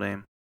actual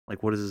name?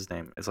 Like, what is his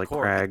name? It's like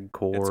Korg. Crag, It's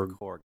Korg.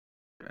 Korg.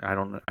 I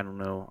don't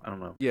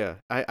know. Yeah,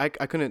 I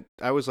couldn't.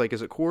 I was like,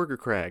 is it Korg or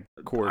Crag?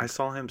 Korg. I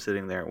saw him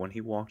sitting there when he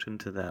walked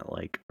into that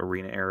like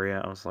arena area.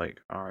 I was like,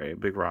 all right,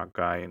 big rock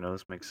guy.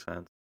 This makes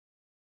sense.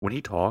 When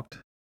he talked,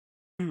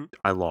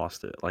 I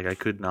lost it. Like I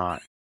could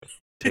not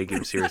take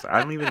him seriously.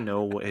 I don't even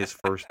know what his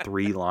first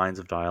 3 lines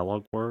of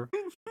dialogue were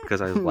because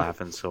I was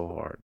laughing so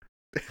hard.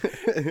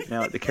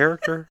 Now the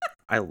character,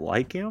 I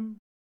like him,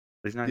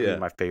 but he's not even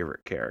my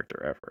favorite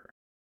character ever.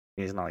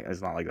 He's not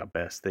like the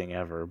best thing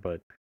ever, but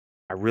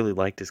I really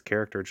liked his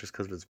character just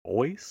because of his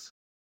voice.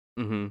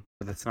 Mm-hmm.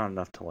 But that's not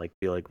enough to like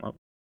be like, well,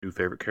 new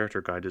favorite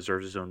character guy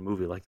deserves his own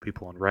movie, like the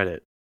people on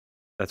Reddit.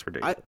 That's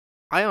ridiculous.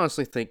 I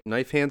honestly think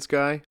Knife Hands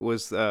guy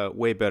was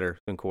way better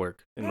than Korg,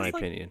 in my He has,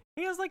 like- opinion.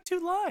 He has like 2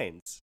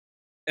 lines.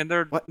 And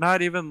they're What?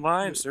 not even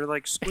lines. They're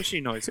like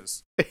squishy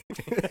noises.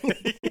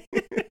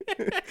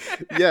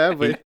 Yeah,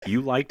 but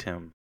You liked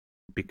him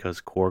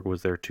because Korg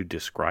was there to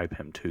describe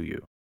him to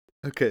you.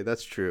 okay,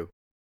 that's true.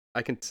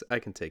 I can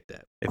take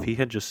that. If he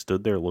had just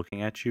stood there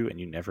looking at you and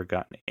you never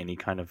gotten any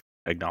kind of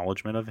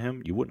acknowledgement of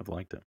him, you wouldn't have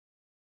liked him.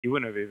 You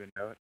wouldn't have even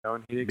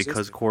known he existed.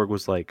 Because Korg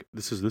was like,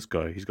 this is this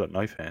guy. He's got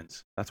knife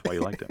hands. That's why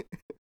you liked him.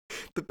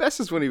 The best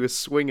is when he was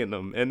swinging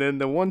them, and then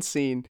the one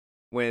scene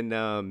when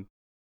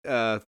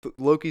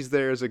Loki's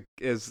there as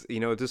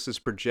this is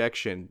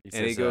projection,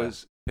 and he says,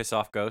 goes, Piss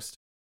off, Ghost.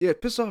 "Yeah,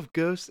 piss off,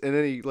 Ghost," and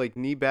then he like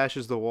knee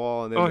bashes the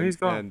wall, and then he's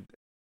gone.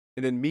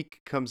 And then Meek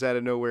comes out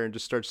of nowhere and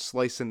just starts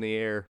slicing the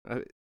air.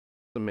 It's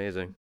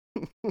amazing.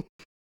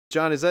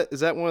 John, is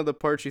that one of the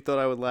parts you thought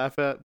I would laugh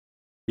at?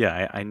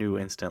 Yeah, I knew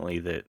instantly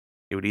that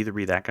it would either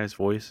be that guy's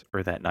voice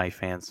or that knife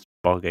hands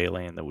bug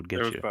alien that would get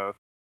It was you. both.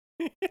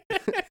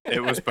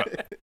 It was both.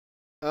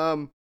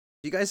 Do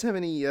you guys have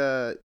any?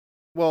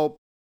 Well,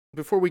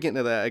 before we get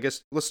into that, I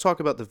guess let's talk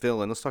about the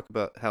villain. Let's talk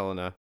about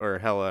Hela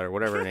or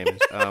whatever her name is.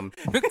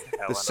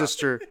 The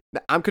sister.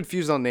 I'm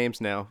confused on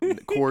names now.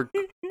 Korg,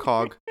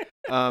 Cog.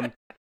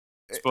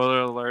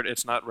 Spoiler alert!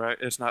 It's not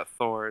It's not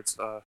Thor. It's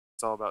all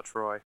about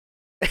Troy.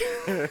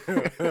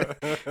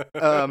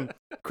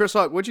 Chris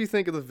Hawk, what do you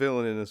think of the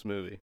villain in this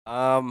movie?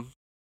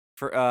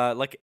 For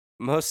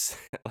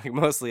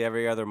mostly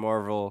every other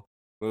Marvel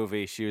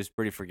movie, she was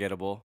pretty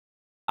forgettable.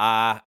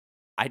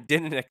 I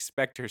didn't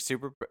expect her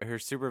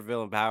super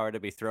villain power to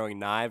be throwing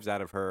knives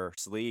out of her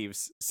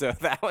sleeves, so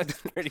that was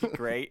pretty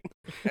great.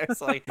 It's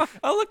like,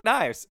 oh look,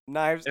 knives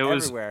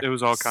everywhere. It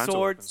was all kinds of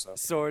weapon stuff.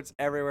 Swords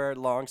everywhere,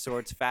 long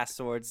swords, fast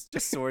swords,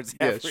 just swords.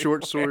 Yeah, everywhere.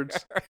 short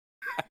swords.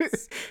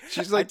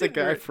 She's like the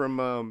guy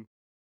from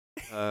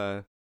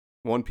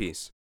One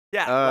Piece.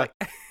 Yeah, like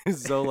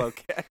Zolo.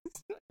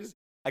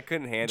 I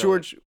couldn't handle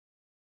George,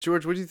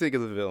 George, what do you think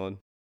of the villain?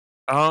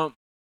 Um,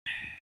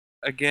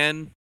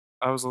 again,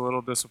 I was a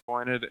little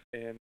disappointed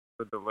in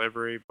the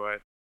delivery,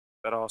 but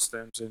that all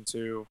stems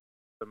into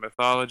the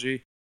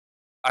mythology.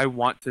 I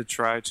want to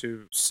try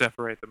to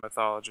separate the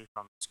mythology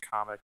from this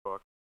comic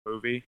book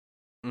movie.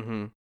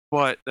 Mm-hmm.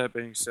 But that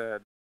being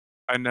said,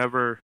 I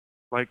never,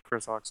 like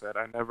Chris Hawk said,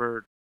 I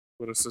never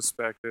would have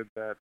suspected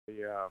that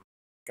the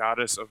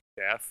goddess of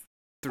death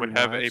would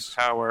have a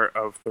power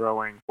of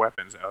throwing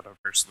weapons out of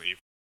her sleeve.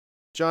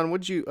 John,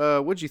 what'd you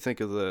think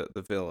of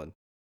the villain?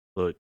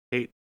 Look,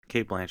 Kate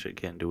Blanchett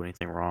can't do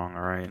anything wrong,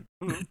 all right?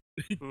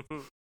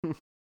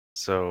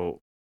 So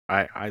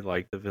I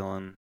like the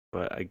villain,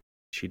 but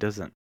she's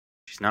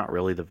not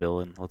really the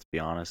villain, let's be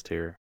honest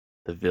here.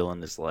 The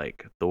villain is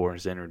like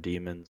Thor's inner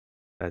demons.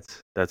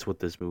 That's what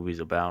this movie's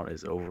about,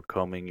 is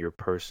overcoming your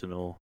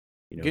personal,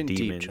 Getting deep,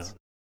 demons. John.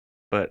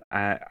 But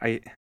I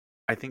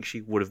think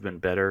she would have been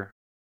better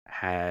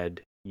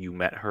had you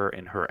met her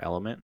in her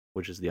element,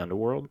 which is the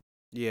underworld,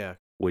 Yeah,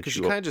 which because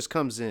she you kind of just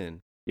comes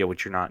in. yeah,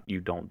 which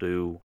you don't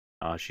do.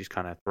 She's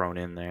kind of thrown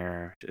in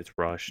there. It's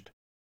rushed,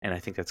 and I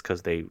think that's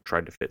because they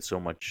tried to fit so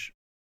much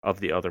of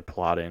the other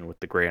plot in with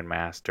the Grand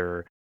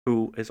Master,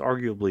 who is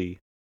arguably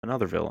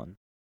another villain.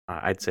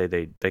 I'd say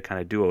they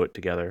kind of duo it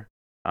together,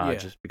 Yeah.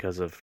 just because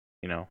of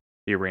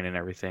the arena and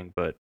everything.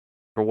 But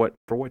for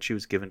what she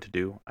was given to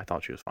do, I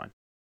thought she was fine.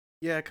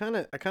 Yeah, I kind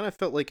of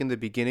felt like in the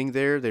beginning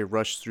there they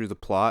rushed through the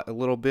plot a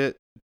little bit,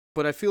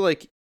 but I feel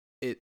like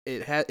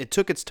it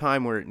took its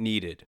time where it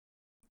needed.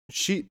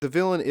 The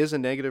villain is a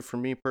negative for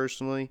me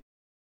personally,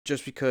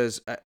 just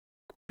because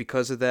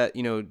of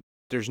that,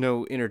 there's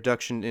no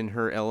introduction in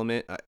her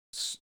element,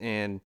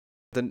 and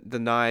the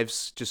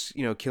knives, just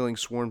killing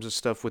swarms of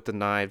stuff with the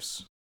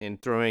knives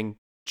and throwing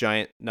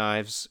giant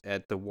knives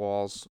at the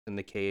walls in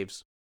the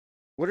caves.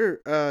 What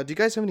are do you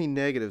guys have any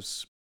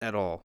negatives at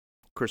all,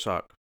 Chris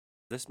Hawk?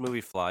 This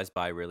movie flies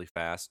by really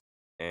fast,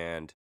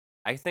 and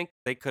I think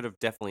they could have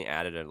definitely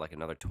added like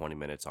another 20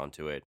 minutes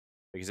onto it,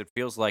 because it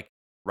feels like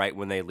right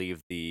when they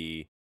leave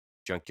the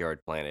junkyard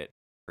planet,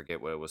 forget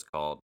what it was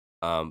called.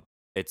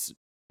 It's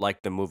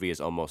like the movie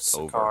is almost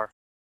over.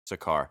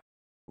 Sakaar.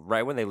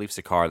 Right when they leave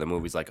Sakaar, the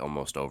movie's like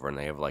almost over, and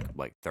they have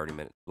like 30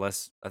 minutes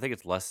less. I think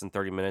it's less than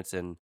 30 minutes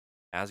in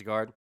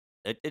Asgard.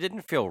 It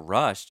didn't feel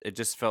rushed. It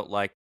just felt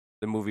like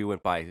the movie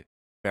went by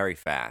very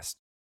fast.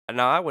 And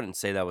now I wouldn't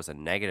say that was a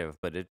negative,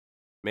 but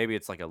maybe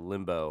it's like a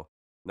limbo,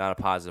 not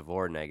a positive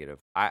or a negative.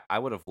 I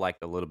would have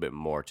liked a little bit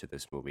more to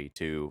this movie,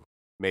 to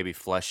maybe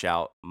flesh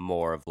out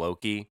more of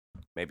Loki,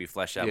 maybe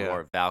flesh out Yeah. more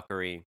of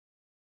Valkyrie,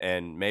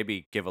 and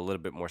maybe give a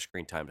little bit more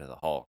screen time to the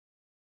Hulk.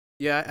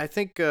 Yeah, I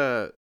think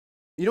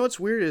what's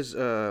weird is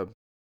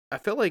I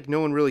felt like no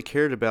one really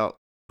cared about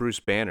Bruce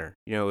Banner.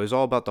 It was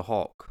all about the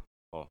Hulk.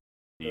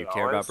 Do you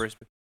care about Bruce?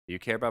 Do you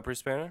care about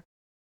Bruce Banner?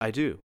 I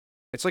do.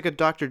 It's like a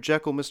Dr.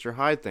 Jekyll, Mr.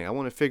 Hyde thing. I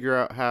want to figure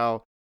out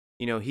how,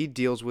 he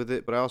deals with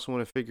it, but I also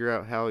want to figure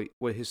out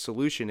what his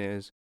solution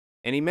is.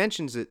 And he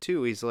mentions it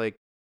too. He's like,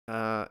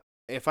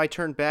 if I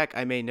turn back,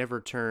 I may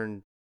never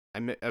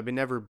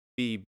never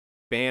be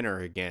Banner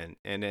again.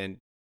 And then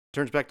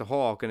turns back to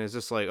Hulk and is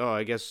just like, oh,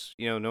 I guess,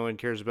 no one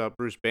cares about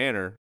Bruce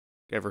Banner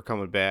ever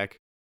coming back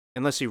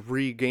unless he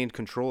regained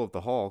control of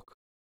the Hulk.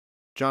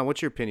 John,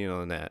 what's your opinion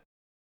on that?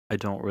 I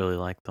don't really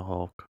like the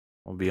Hulk.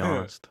 I'll be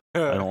honest.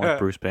 I don't like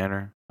Bruce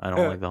Banner. I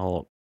don't like the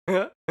Hulk.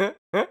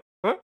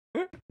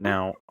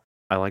 Now,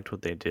 I liked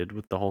what they did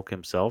with the Hulk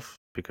himself,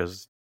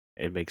 because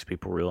it makes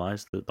people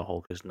realize that the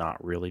Hulk is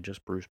not really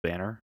just Bruce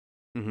Banner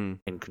Mm-hmm.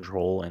 in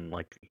control and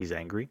like he's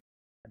angry.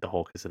 The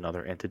Hulk is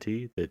another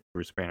entity that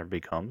Bruce Banner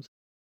becomes.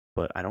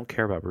 But I don't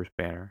care about Bruce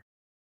Banner.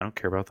 I don't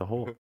care about the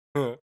Hulk.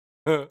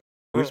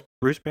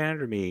 Bruce Banner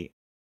to me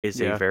is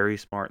Yeah. a very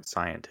smart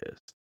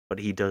scientist, but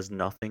he does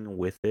nothing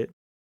with it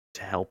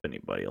to help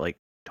anybody. Like,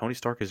 Tony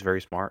Stark is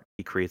very smart.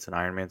 He creates an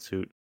Iron Man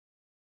suit.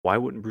 Why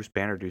wouldn't Bruce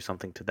Banner do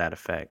something to that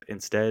effect?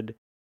 Instead,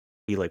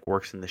 he like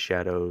works in the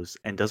shadows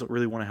and doesn't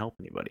really want to help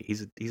anybody.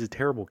 He's a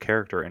terrible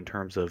character in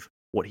terms of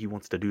what he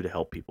wants to do to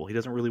help people. He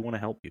doesn't really want to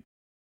help people.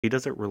 He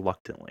does it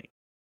reluctantly.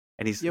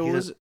 And he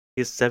has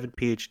 7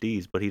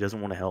 PhDs, but he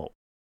doesn't want to help.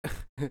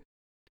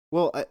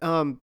 Well,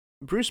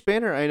 Bruce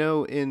Banner, I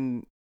know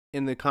in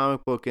the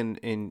comic book and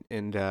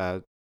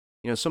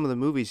some of the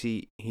movies,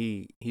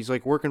 he's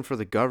like working for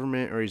the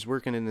government, or he's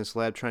working in this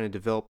lab trying to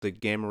develop the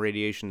gamma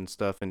radiation and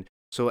stuff, and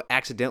so it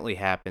accidentally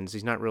happens.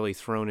 He's not really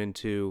thrown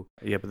into.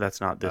 Yeah, but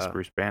that's not this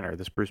Bruce Banner.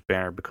 This Bruce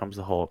Banner becomes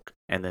the Hulk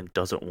and then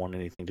doesn't want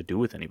anything to do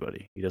with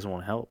anybody. He doesn't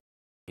want to help.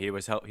 He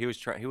was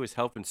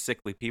helping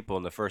sickly people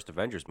in the first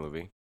Avengers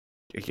movie.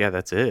 Yeah,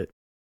 that's it.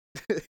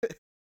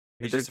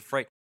 He's just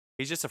afraid.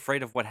 He's just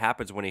afraid of what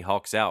happens when he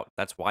hulks out.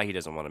 That's why he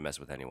doesn't want to mess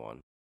with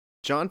anyone.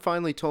 John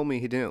finally told me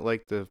he didn't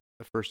like the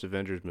first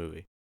Avengers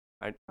movie.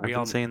 I've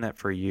been saying that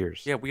for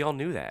years. Yeah, we all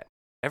knew that.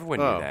 Everyone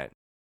knew that.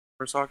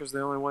 Chris Hawk is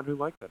the only one who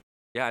liked it.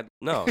 Yeah,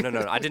 no.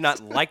 I did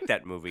not like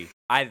that movie.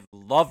 I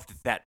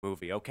loved that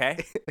movie.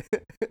 Okay.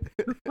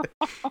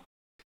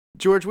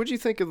 George, what'd you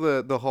think of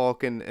the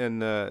Hulk and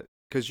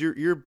because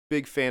you're a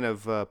big fan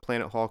of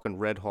Planet Hulk and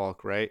Red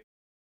Hulk, right?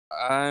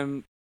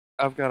 I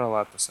I've got a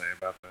lot to say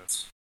about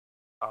this.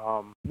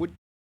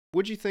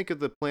 What'd you think of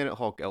the Planet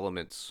Hulk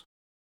elements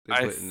they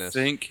I put in this?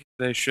 think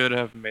they should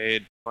have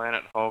made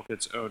Planet Hulk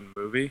its own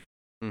movie,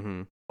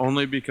 Mm-hmm.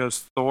 only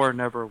because Thor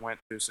never went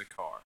to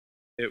Sakaar.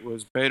 It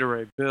was Beta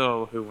Ray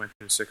Bill who went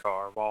to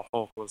Sakaar while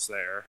Hulk was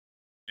there,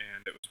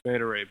 and it was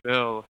Beta Ray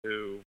Bill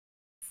who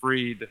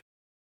freed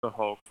the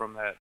Hulk from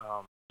that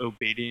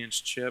obedience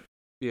chip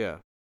Yeah.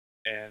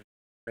 and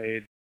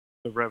made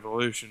the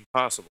revolution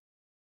possible.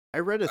 I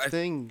read a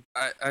thing.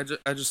 I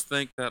just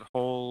think that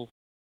whole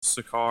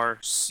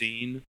Sakaar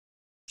scene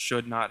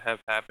should not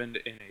have happened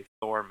in a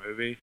Thor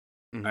movie.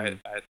 Mhm.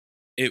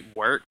 It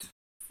worked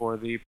for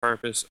the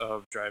purpose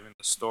of driving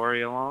the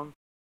story along,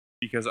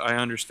 because I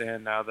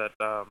understand now that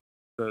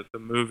the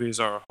movies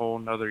are a whole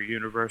nother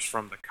universe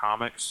from the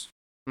comics.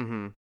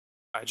 Mm-hmm.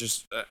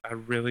 I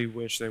really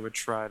wish they would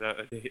try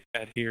to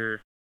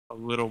adhere a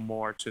little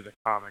more to the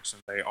comics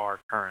than they are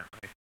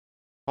currently.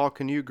 Paul,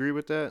 can you agree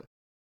with that?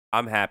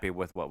 I'm happy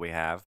with what we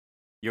have.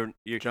 You're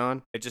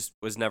John? It just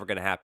was never going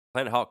to happen.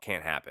 Planet Hulk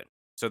can't happen.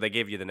 So they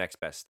gave you the next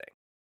best thing.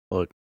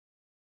 Look,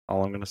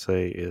 all I'm gonna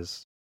say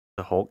is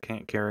the Hulk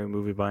can't carry a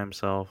movie by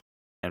himself,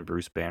 and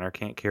Bruce Banner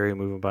can't carry a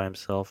movie by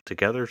himself.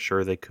 Together,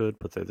 sure they could,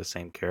 but they're the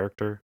same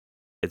character.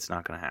 It's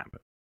not gonna happen.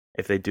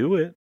 If they do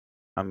it,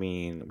 I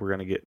mean, we're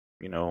gonna get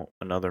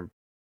another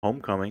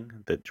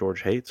Homecoming that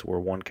George hates, where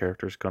one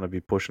character is gonna be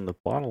pushing the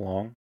plot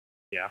along.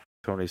 Yeah.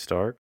 Tony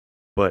Stark,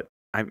 but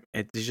you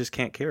just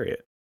can't carry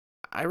it.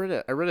 I read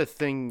a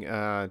thing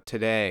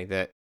today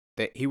that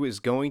he was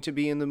going to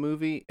be in the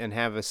movie and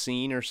have a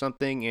scene or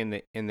something,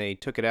 and they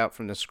took it out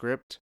from the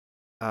script.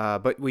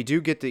 But we do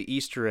get the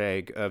Easter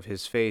egg of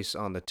his face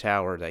on the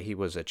tower that he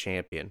was a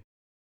champion.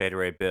 Beta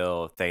Ray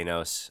Bill,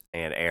 Thanos,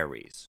 and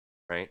Ares,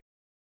 right?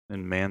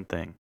 And Man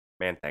Thing.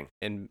 Man Thing.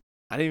 And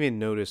I didn't even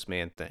notice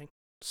Man Thing's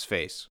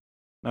face.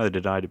 Neither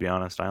did I, to be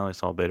honest. I only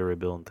saw Beta Ray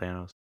Bill and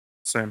Thanos.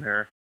 Same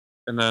here.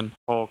 And then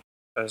Hulk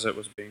as it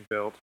was being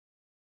built.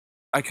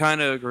 I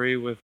kind of agree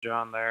with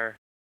John there.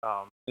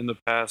 In the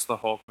past, the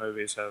Hulk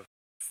movies have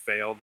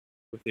failed,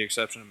 with the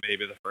exception of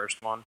maybe the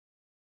first one.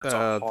 That's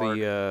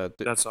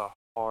that's a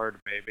hard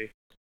maybe.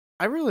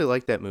 I really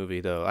like that movie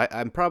though.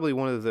 I'm probably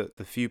one of the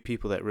few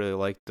people that really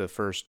liked the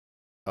first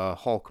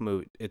Hulk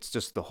movie. It's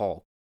just the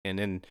Hulk, and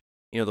then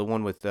the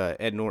one with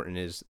Ed Norton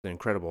is the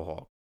Incredible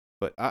Hulk.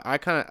 But I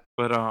kind of.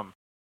 But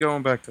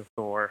going back to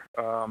Thor,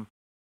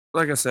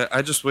 like I said,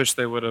 I just wish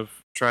they would have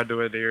tried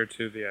to adhere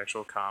to the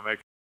actual comic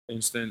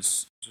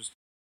instance. Just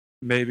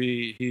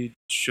maybe he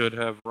should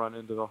have run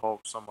into the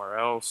Hulk somewhere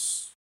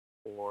else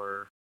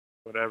or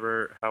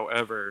whatever.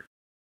 However,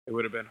 it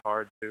would have been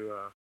hard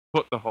to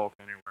put the Hulk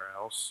anywhere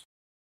else.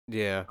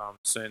 Yeah.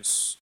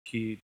 Since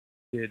he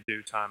did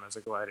do time as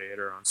a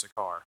gladiator on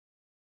Sakaar.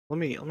 Let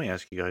me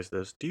ask you guys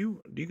this: Do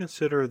you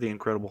consider the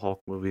Incredible Hulk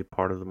movie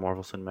part of the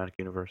Marvel Cinematic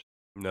Universe?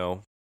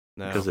 No.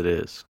 Because it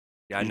is.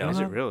 Yeah, I You know. know Is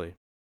it that? really?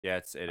 Yeah,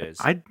 it is.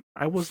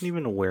 I wasn't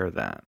even aware of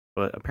that,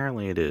 but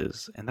apparently it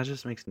is, and that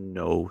just makes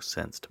no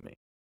sense to me.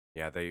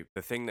 Yeah, the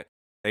thing that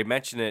they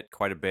mention it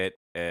quite a bit.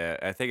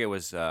 I think it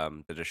was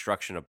the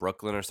destruction of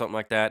Brooklyn or something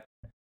like that.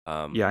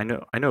 Yeah,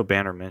 I know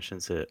Banner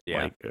mentions it.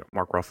 Yeah. Like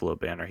Mark Ruffalo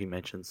Banner, he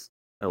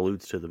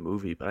alludes to the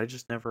movie, but I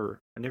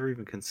never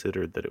even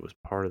considered that it was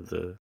part of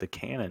the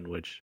canon,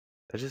 which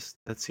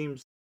that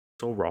seems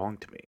so wrong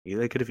to me.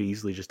 They could have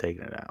easily just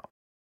taken it out.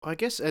 Well, I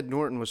guess Ed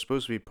Norton was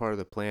supposed to be part of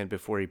the plan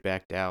before he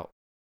backed out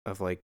of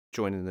like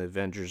joining the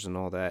Avengers and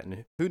all that,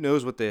 and who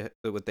knows what they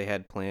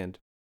had planned.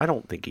 I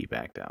don't think he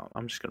backed out.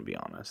 I'm just gonna be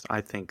honest.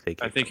 I think they.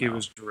 I think he him out.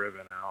 was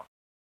driven out.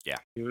 Yeah.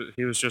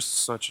 He was just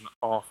such an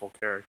awful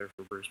character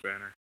for Bruce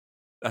Banner.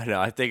 I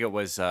know. I think it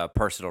was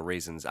personal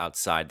reasons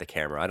outside the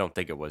camera. I don't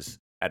think it was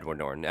Edward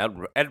Norton.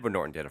 Edward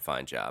Norton did a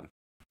fine job.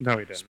 No,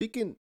 he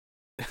didn't.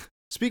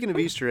 Speaking of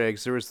Easter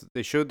eggs,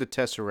 they showed the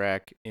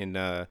Tesseract in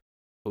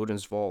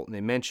Odin's vault, and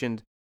they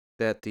mentioned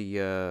that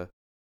the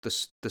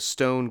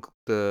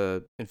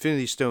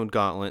Infinity Stone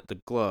gauntlet, the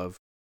glove,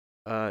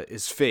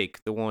 is fake.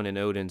 The one in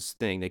Odin's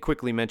thing. They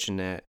quickly mentioned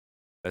that.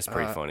 That's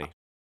pretty funny.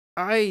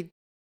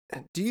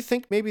 Do you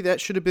think maybe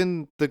that should have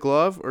been the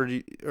glove, or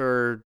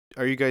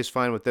are you guys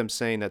fine with them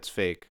saying that's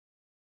fake?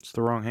 It's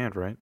the wrong hand,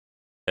 right?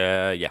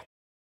 Yeah.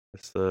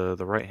 It's the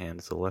right hand.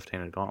 It's the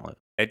left-handed gauntlet.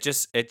 It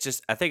just.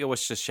 I think it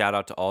was just shout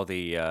out to all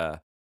the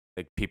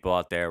people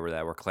out there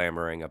that were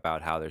clamoring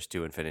about how there's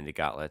 2 Infinity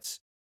Gauntlets.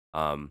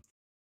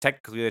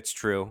 Technically, it's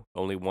true.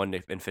 Only one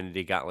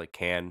Infinity Gauntlet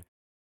can.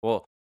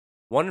 Well,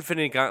 one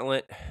Infinity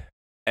Gauntlet.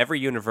 Every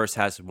universe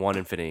has one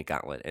Infinity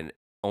Gauntlet, and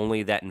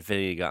only that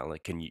Infinity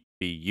Gauntlet can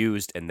be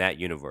used in that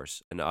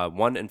universe. And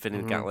one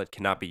Infinity Gauntlet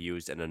cannot be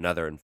used in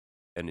another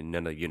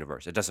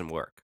universe. It doesn't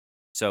work.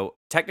 So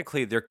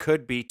technically, there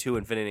could be 2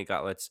 Infinity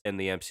Gauntlets in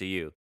the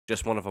MCU.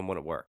 Just one of them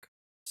wouldn't work.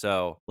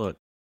 So look,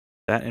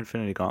 that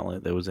Infinity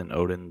Gauntlet that was in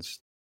Odin's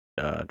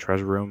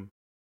treasure room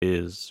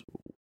is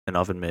an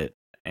oven mitt,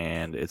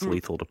 and it's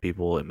lethal to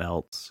people. It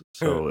melts,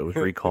 so it was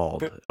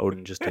recalled.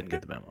 Odin just didn't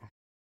get the memo.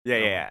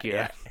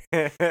 Yeah.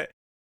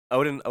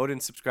 Odin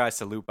subscribes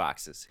to loot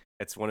boxes.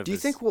 It's one of. Do you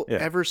think we'll Yeah.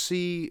 ever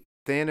see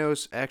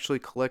Thanos actually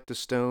collect the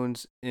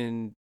stones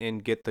and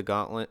get the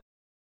gauntlet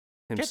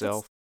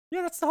himself?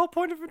 Yeah, that's the whole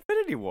point of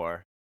Infinity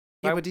War.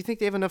 Yeah, Why- but do you think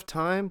they have enough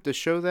time to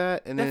show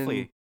that? And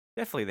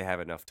Definitely they have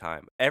enough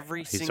time. Every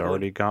He's single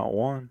already got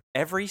one.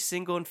 every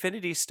single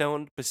Infinity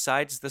Stone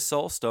besides the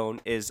Soul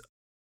Stone is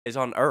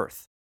on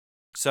Earth.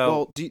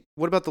 So well,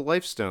 what about the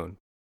Life Stone?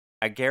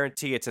 I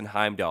guarantee it's in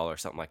Heimdall or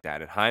something like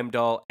that. And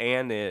Heimdall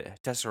and the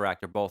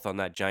Tesseract are both on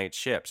that giant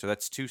ship. So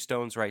that's 2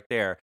 stones right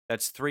there.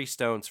 That's 3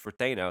 stones for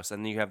Thanos.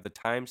 And then you have the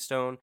Time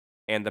Stone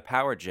and the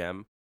Power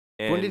Gem.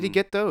 When did he and-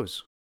 get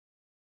those?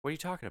 What are you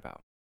talking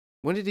about?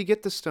 When did he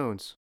get the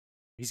stones?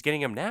 He's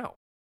getting them now.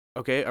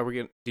 Okay,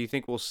 do you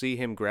think we'll see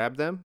him grab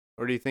them,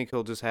 or do you think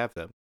he'll just have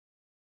them?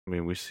 I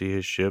mean, we see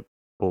his ship.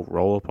 We'll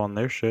roll up on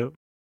their ship.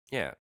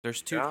 Yeah,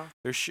 there's 2.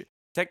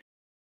 Yeah.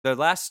 The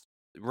last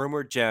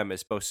rumored gem is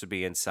supposed to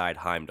be inside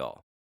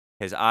Heimdall.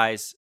 His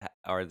eyes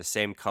are the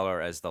same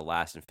color as the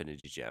last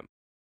Infinity Gem,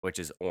 which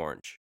is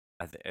orange.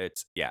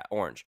 It's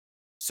orange.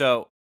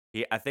 So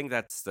I think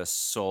that's the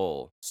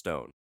Soul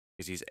Stone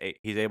because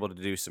he's able to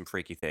do some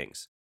freaky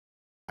things.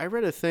 I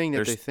read a thing that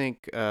There's- they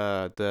think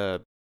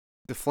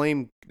the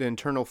flame, the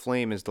internal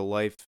flame, is the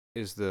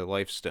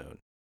life stone.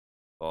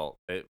 Well,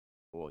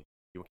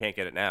 you can't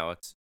get it now.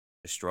 It's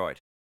destroyed.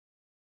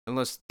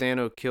 Unless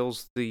Thanos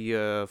kills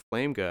the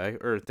flame guy,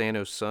 or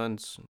Thanos'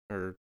 sons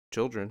or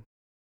children.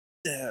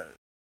 Yeah.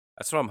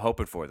 That's what I'm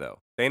hoping for, though.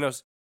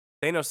 Thanos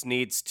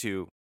needs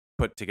to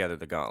put together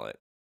the gauntlet.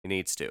 He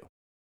needs to.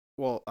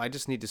 Well, I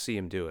just need to see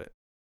him do it.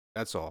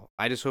 That's all.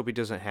 I just hope he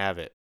doesn't have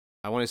it.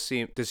 I want to see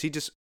him. Does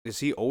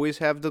he always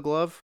have the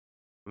glove?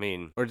 I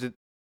mean, Or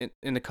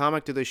in the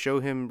comic, did they show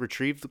him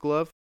retrieve the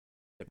glove?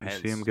 You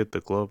depends. see him get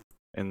the glove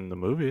in the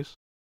movies.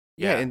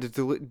 Yeah, Yeah. and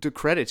the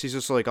credits, he's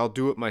just like, I'll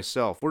do it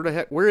myself.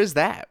 Where is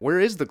that? Where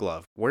is the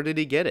glove? Where did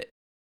he get it?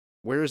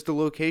 Where is the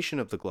location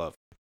of the glove?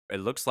 It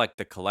looks like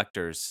the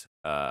collector's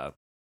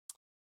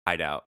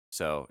hideout.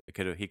 So he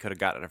could have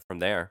gotten it from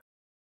there.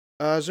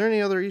 Is there any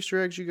other Easter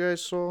eggs you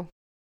guys saw?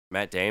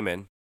 Matt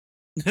Damon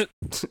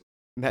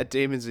Matt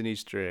Damon's an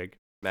Easter egg.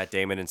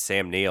 and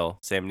Sam Neill.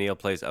 Sam Neill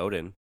plays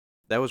Odin.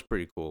 That was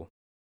pretty cool.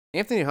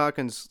 Anthony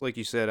Hawkins, like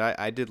you said,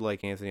 I did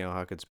like Anthony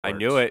Hawkins' I parts.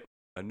 knew it.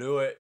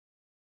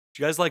 Did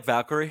you guys like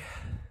Valkyrie?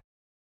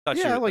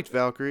 I liked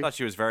Valkyrie. Thought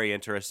she was very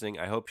interesting.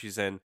 I hope she's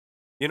in.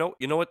 You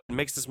know what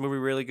makes this movie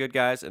really good,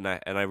 guys? And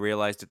I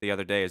realized it the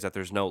other day is that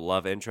there's no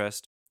love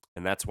interest,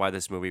 and that's why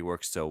this movie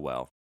works so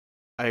well.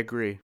 I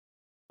agree.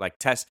 Like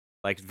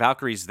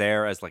Valkyrie's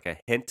there as like a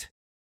hint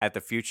at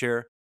the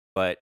future,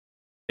 but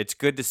it's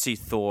good to see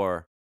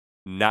Thor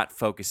not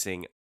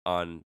focusing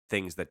on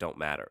things that don't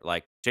matter.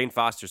 Like Jane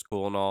Foster's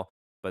cool and all,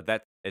 but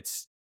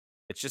it's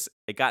just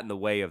it got in the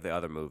way of the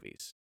other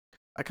movies.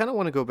 I kind of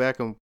want to go back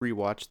and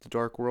rewatch The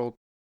Dark World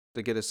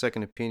to get a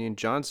second opinion.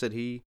 John said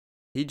he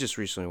just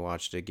recently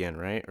watched it again,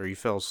 right? Or you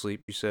fell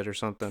asleep, you said, or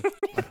something.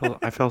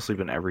 I fell asleep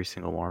in every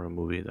single Marvel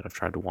movie that I've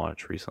tried to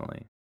watch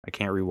recently. I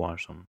can't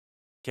rewatch them.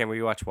 Can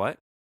we watch what?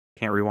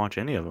 Can't rewatch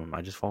any of them.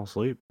 I just fall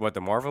asleep. What, the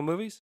Marvel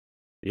movies?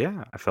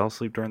 Yeah, I fell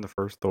asleep during the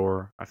first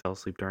Thor. I fell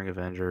asleep during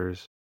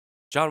Avengers.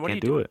 John, what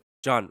Can't do you do do? it.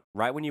 John,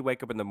 right when you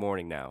wake up in the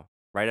morning now,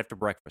 right after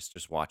breakfast,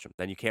 just watch them.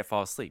 Then you can't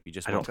fall asleep. You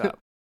just I woke don't- up.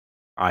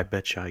 I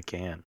bet you I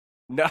can.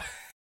 No.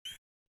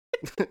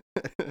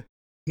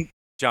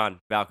 John,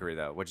 Valkyrie,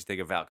 though. What'd you think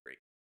of Valkyrie?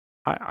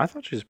 I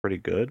thought she was pretty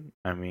good.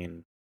 I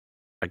mean,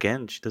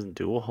 again, she doesn't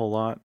do a whole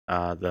lot.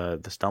 The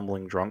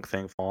stumbling drunk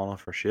thing falling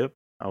off her ship,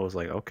 I was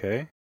like,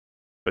 okay,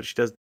 but she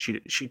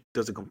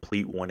does a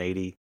complete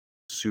 180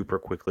 super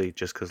quickly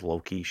just because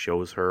Loki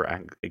shows her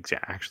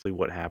actually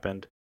what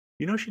happened.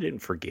 You know, she didn't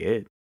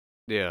forget.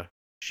 Yeah.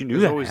 She It knew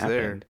was that always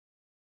there. happened.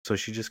 So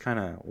she just kind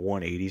of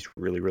 180s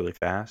really, really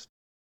fast.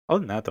 Other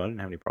than that, though, I didn't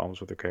have any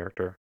problems with her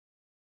character.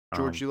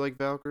 George, you like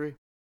Valkyrie?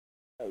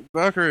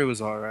 Valkyrie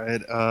was all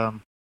right.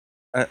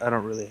 I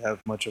don't really have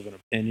much of an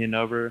opinion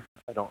of her.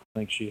 I don't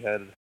think she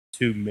had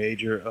too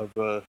major of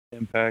a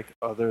impact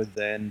other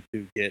than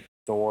to get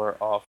Thor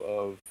off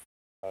of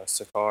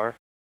Sakaar.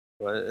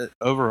 But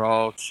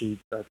overall,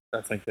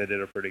 I think they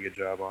did a pretty good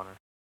job on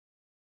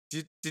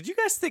her. Did you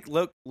guys think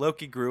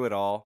Loki grew at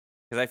all?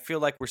 Because I feel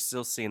like we're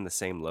still seeing the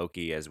same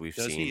Loki as we've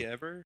Does seen. he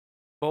ever?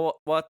 Well,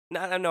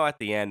 I know at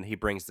the end he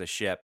brings the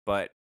ship,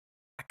 but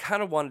I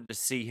kind of wanted to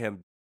see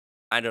him.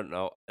 I don't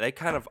know. They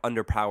kind of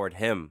underpowered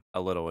him a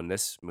little in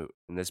this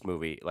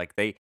movie. Like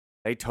they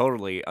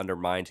totally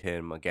undermined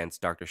him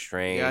against Doctor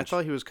Strange. Yeah, I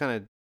thought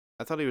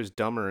he was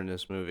dumber in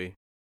this movie.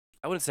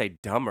 I wouldn't say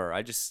dumber.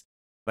 I just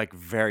like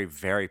very,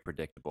 very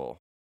predictable.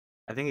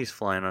 I think he's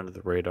flying under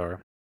the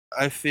radar.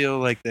 I feel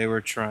like they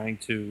were trying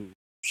to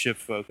shift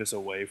focus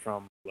away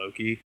from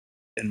Loki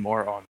and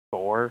more on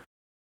Thor.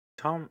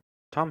 Tom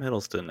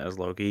Hiddleston as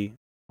Loki.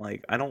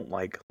 Like, I don't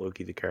like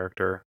Loki the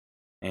character,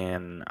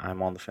 and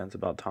I'm on the fence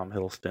about Tom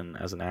Hiddleston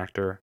as an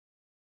actor.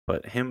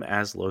 But him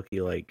as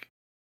Loki, like,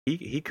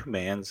 he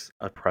commands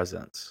a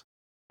presence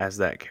as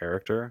that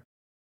character.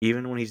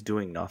 Even when he's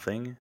doing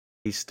nothing,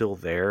 he's still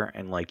there,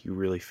 and like you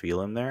really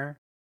feel him there.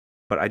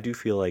 But I do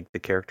feel like the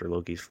character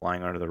Loki's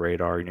flying under the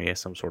radar. You know, he has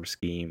some sort of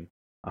scheme.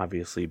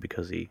 obviously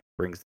because he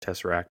brings the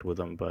Tesseract with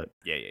him, but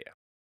Yeah.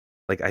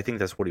 like I think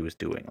that's what he was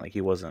doing. Like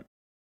he wasn't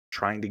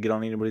trying to get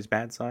on anybody's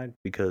bad side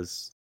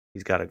because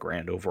he's got a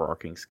grand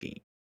overarching scheme.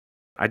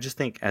 I just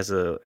think as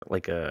an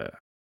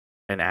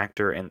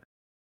actor and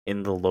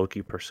in the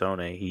Loki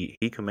persona, he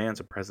commands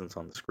a presence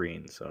on the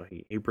screen, so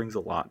he brings a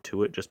lot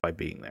to it just by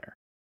being there.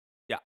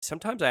 Yeah,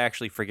 sometimes I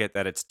actually forget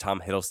that it's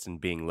Tom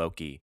Hiddleston being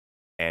Loki,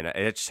 and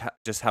it's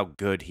just how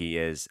good he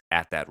is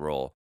at that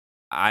role.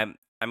 I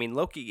mean,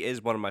 Loki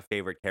is one of my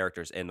favorite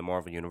characters in the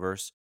Marvel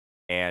universe,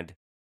 and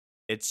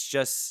it's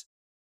just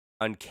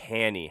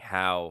uncanny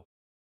how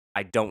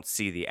I don't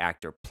see the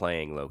actor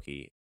playing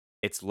Loki.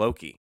 It's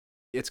Loki.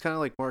 It's kind of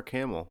like Mark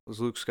Hamill as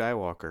Luke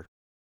Skywalker.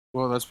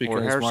 Well, that's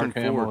because Harrison Mark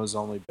Hamill Ford. has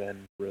only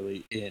been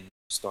really in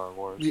Star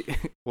Wars.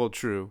 Well,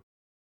 true.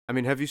 I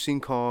mean, have you seen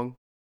Kong?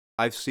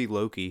 I've seen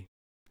Loki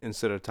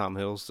instead of Tom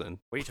Hiddleston.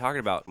 What are you talking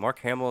about? Mark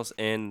Hamill's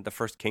in the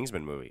first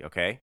Kingsman movie,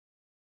 okay?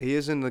 He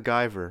is in the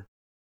Guyver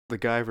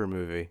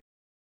movie.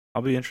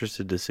 I'll be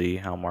interested to see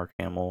how Mark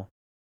Hamill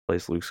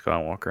plays Luke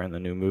Skywalker in the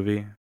new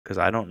movie because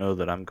I don't know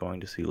that I'm going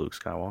to see Luke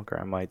Skywalker.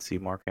 I might see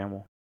Mark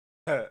Hamill.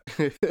 You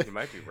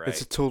might be right.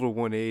 It's a total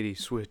 180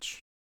 switch.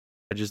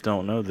 I just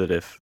don't know that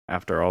if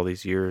after all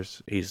these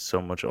years he's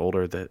so much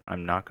older that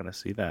I'm not going to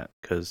see that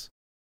because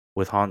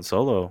with Han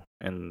Solo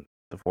and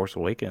The Force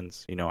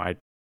Awakens,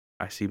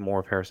 I see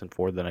more of Harrison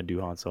Ford than I do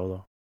Han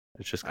Solo.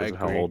 It's just because I of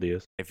how agree. old he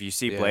is. If you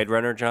see Yeah. Blade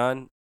Runner,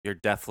 John, you're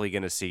definitely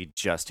going to see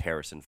just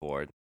Harrison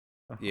Ford.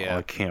 Yeah. Oh,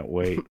 I can't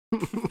wait.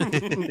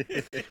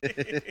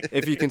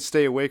 If you can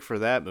stay awake for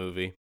that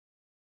movie.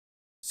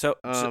 So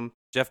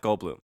Jeff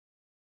Goldblum,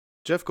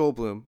 Jeff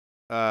Goldblum.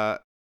 Mario,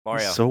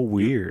 He's so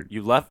weird.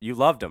 you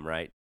loved him,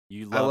 right?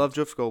 I love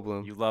Jeff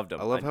Goldblum. You loved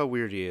him. I love how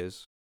weird he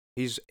is.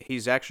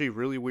 He's actually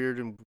really weird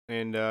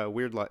in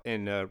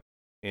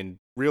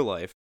real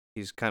life.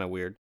 He's kind of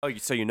weird. Oh,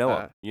 so you know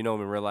him. You know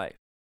him in real life.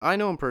 I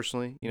know him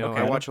personally. Okay.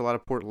 I watch a lot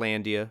of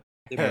Portlandia,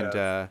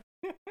 and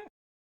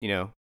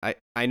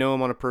I know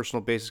him on a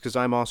personal basis because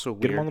I'm also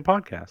weird. Get him on the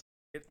podcast.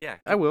 Yeah.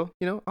 I will.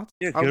 I'll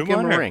get give him him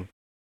on a here. ring.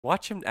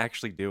 Watch him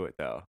actually do it,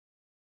 though.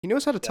 He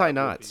knows how to tie would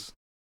be- knots.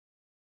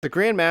 The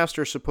Grand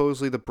Master is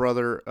supposedly the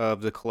brother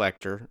of the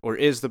Collector, or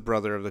is the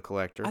brother of the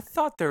Collector. I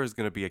thought there was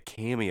going to be a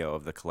cameo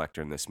of the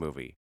Collector in this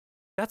movie.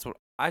 That's what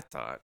I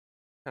thought.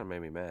 Kind of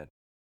made me mad.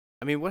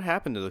 I mean, what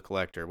happened to the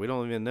Collector? We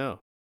don't even know.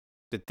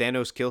 Did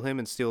Thanos kill him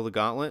and steal the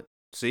gauntlet?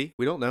 See,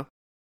 we don't know.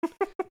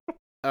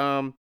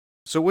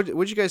 So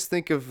what'd you guys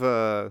think of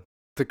the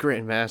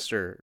Grand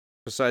Master?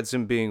 Besides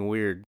him being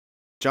weird,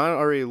 John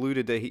already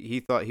alluded that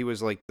he thought he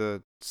was like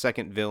the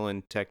second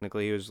villain.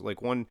 Technically, he was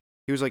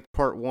like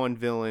part one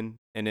villain,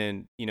 and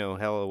then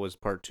Hela was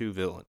part two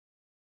villain.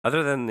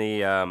 Other than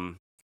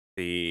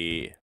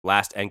the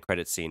last end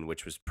credit scene,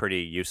 which was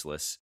pretty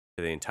useless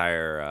to the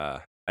entire,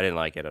 I didn't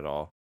like it at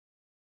all.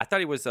 I thought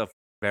he was a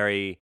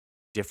very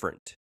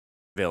different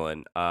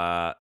villain.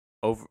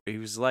 He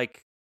was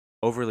like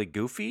overly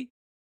goofy.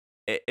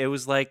 It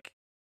was like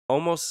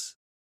almost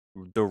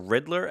the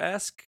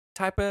Riddler-esque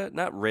type of,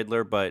 not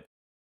Riddler, but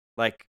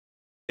like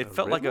it The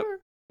felt like a. Riddler?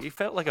 He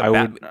felt like a I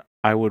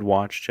Batman. would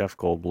watch Jeff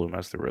Goldblum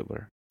as the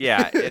Riddler.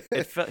 Yeah,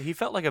 he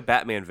felt like a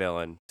Batman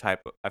villain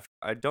type.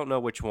 I don't know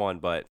which one,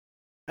 but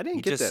I didn't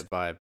He get just- that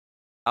vibe.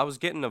 I was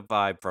getting a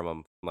vibe from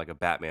him, like a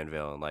Batman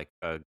villain, like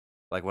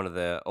one of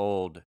the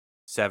old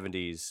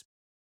 '70s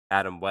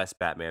Adam West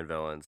Batman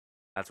villains.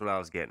 That's what I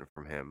was getting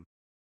from him.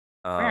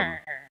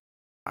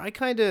 I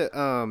kind of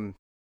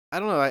I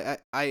don't know.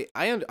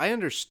 I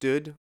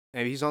understood.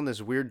 And he's on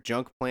this weird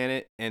junk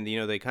planet, and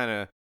they kind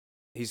of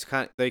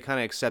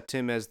accept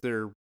him as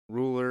their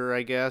ruler,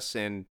 I guess.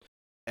 And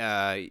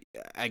I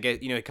guess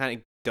he kind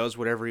of does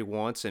whatever he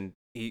wants, and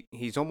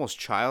he's almost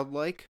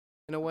childlike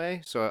in a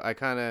way. So I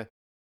kind of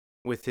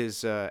with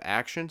his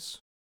actions.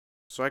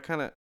 So I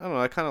don't know.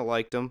 I kind of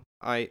liked him.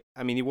 I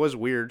mean, he was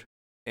weird,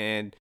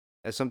 and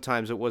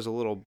sometimes it was a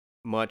little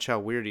much how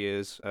weird he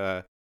is.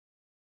 The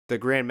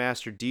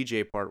Grandmaster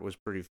DJ part was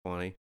pretty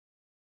funny,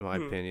 in my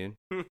opinion.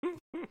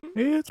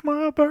 It's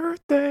my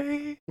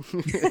birthday.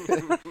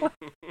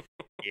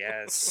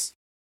 Yes.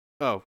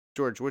 Oh,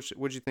 George,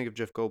 what'd you think of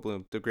Jeff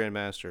Goldblum, the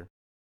Grandmaster?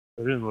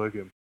 I didn't like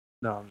him.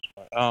 No,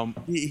 I'm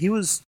just playing. He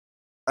was.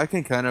 I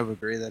can kind of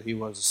agree that he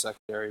was a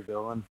secondary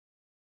villain.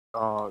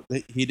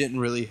 He didn't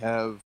really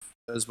have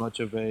as much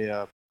of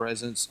a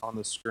presence on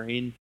the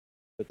screen,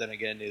 but then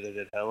again, neither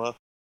did Hela.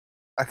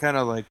 I kind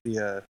of like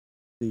the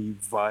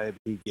vibe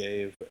he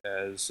gave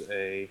as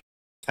a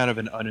kind of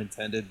an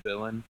unintended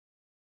villain.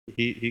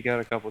 He got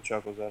a couple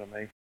chuckles out of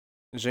me.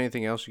 Is there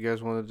anything else you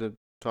guys wanted to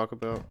talk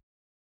about?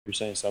 You're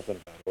saying something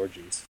about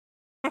orgies.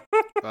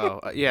 Oh,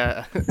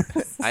 yeah.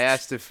 I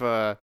asked if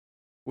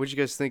what'd you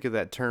guys think of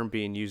that term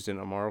being used in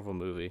a Marvel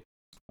movie?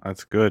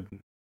 That's good.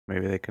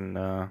 Maybe they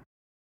can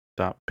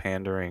stop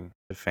pandering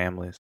to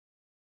families.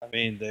 I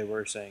mean, they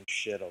were saying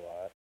shit a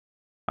lot.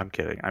 I'm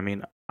kidding. I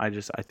mean, I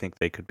think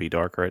they could be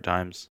darker at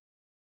times.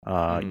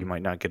 You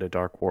might not get a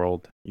dark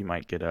world. You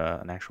might get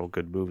an actual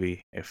good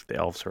movie if the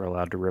elves are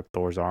allowed to rip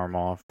Thor's arm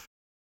off.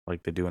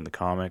 like they do in the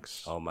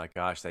comics. Oh my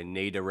gosh, they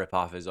need to rip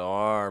off his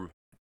arm.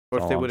 Or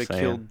if all they I'm would have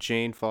saying. killed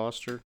Jane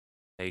Foster.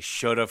 They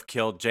should have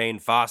killed Jane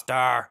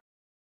Foster.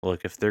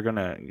 Look, if they're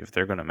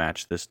gonna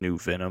match this new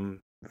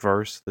Venom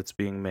verse that's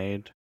being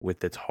made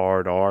with its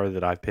hard R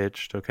that I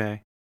pitched,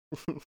 okay,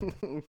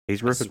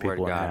 he's ripping swear to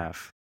people in God.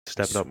 half.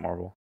 Step it up,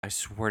 Marvel. I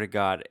swear to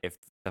God, if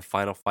the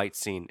final fight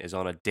scene is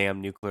on a damn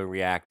nuclear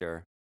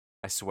reactor,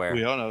 I swear.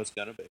 We all know it's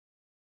gonna be.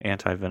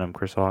 Anti Venom,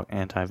 Chris Hawk,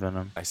 anti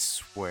Venom. I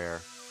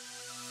swear.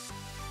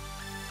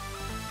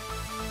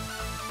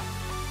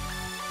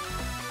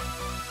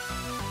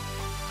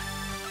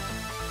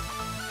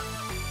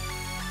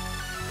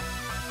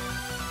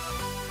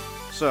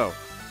 So,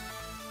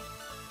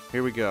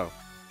 here we go.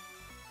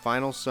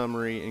 Final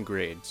summary and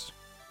grades.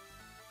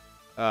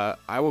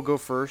 I will go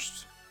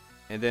first,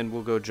 and then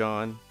we'll go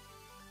John,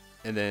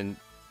 and then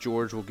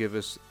George will give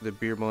us the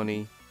beer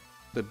money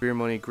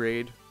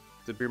grade,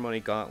 the beer money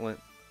gauntlet,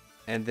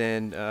 and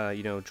then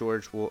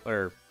George will,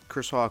 or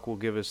Chris Hawk will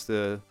give us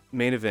the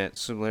main event,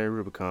 Similarity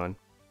Rubicon.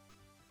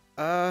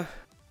 I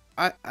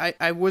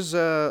was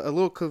a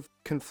little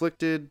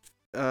conflicted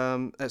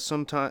at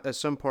some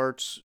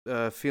parts,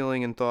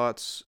 feeling and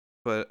thoughts,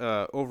 but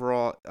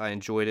overall I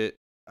enjoyed it.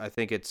 I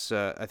think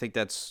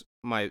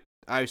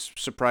I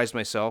surprised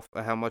myself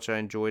at how much I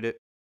enjoyed it.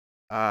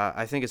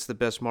 I think it's the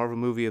best Marvel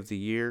movie of the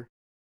year.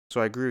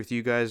 So I agree with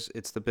you guys.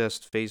 It's the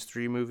best Phase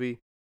 3 movie.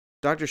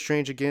 Doctor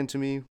Strange, again, to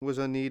me, was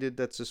unneeded.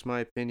 That's just my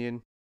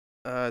opinion.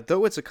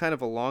 Though it's a kind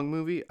of a long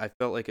movie, I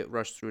felt like it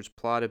rushed through its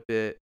plot a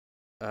bit.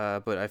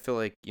 But I feel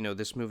like,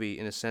 this movie,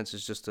 in a sense,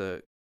 is just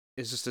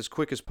as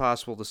quick as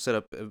possible to set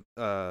up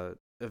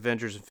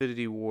Avengers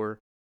Infinity War.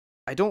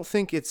 I don't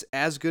think it's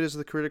as good as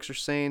the critics are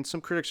saying.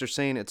 Some critics are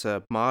saying it's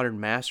a modern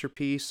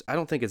masterpiece. I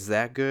don't think it's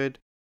that good.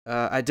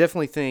 I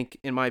definitely think,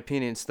 in my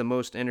opinion, it's the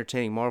most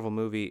entertaining Marvel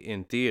movie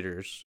in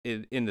theaters,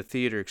 in the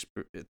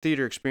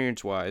theater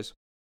experience-wise.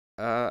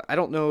 I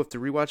don't know if the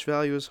rewatch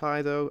value is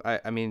high, though.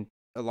 I mean,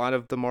 a lot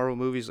of the Marvel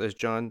movies, as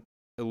John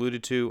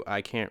alluded to,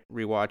 I can't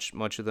rewatch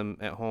much of them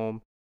at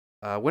home.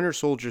 Winter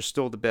Soldier is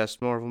still the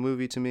best Marvel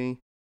movie to me.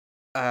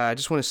 I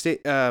just want to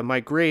state my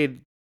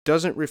grade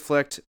doesn't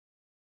reflect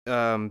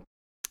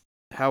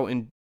how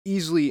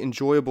easily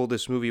enjoyable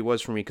this movie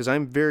was for me, because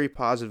I'm very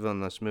positive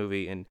on this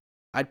movie, and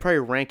I'd probably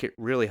rank it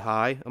really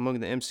high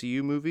among the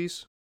MCU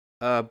movies.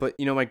 But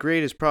my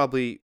grade is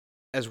probably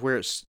as where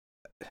it's.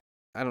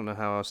 I don't know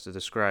how else to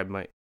describe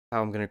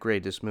how I'm gonna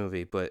grade this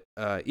movie, but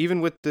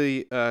even with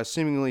the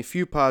seemingly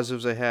few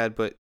positives I had,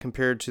 but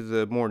compared to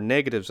the more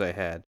negatives I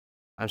had,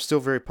 I'm still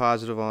very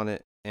positive on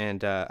it,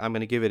 and I'm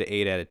gonna give it an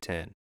 8 out of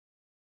 10.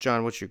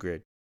 John, what's your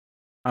grade?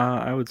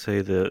 I would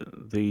say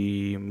that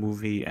the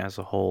movie as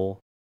a whole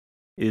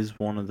is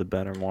one of the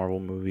better Marvel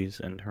movies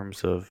in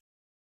terms of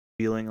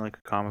feeling like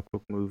a comic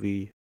book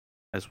movie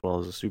as well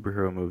as a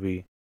superhero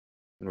movie,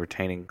 and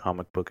retaining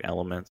comic book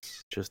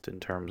elements just in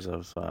terms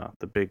of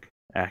the big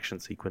action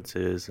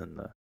sequences and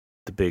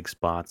the big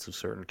spots of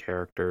certain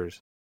characters,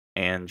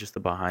 and just the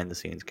behind the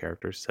scenes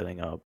characters setting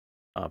up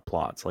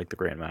plots, like the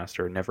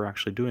Grandmaster never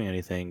actually doing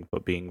anything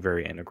but being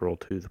very integral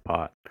to the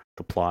plot.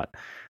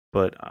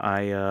 But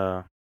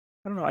I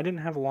don't know, I didn't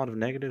have a lot of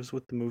negatives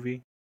with the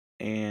movie,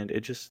 and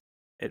it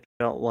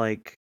felt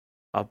like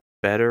a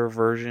better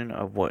version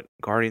of what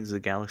Guardians of the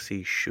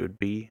Galaxy should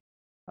be.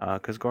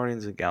 Because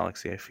Guardians of the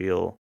Galaxy, I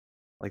feel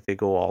like they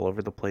go all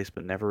over the place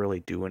but never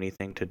really do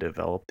anything to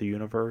develop the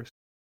universe.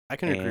 I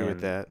can agree with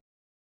And that.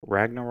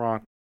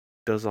 Ragnarok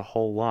does a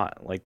whole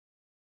lot. Like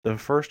the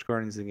first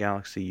Guardians of the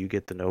Galaxy, you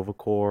get the Nova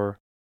Corps,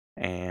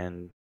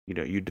 and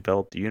you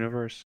develop the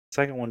universe.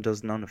 Second one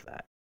does none of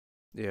that.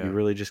 Yeah. You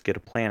really just get a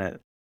planet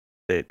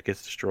that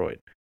gets destroyed.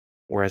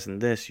 Whereas in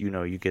this,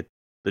 you get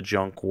the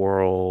junk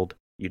world.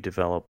 You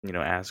develop,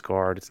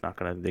 Asgard. It's not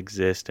going to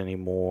exist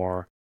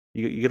anymore.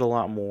 You get a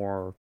lot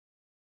more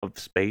of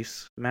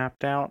space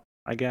mapped out,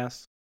 I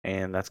guess,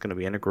 and that's going to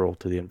be integral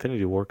to the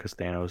Infinity War because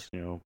Thanos,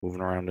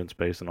 moving around in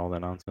space and all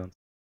that nonsense.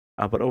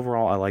 But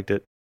overall, I liked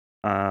it.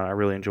 I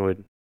really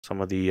enjoyed some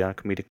of the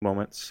comedic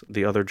moments.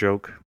 The other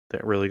joke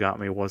that really got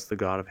me was the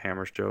God of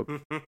Hammers joke,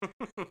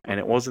 and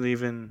it wasn't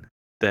even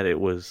that it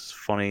was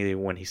funny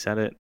when he said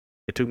it.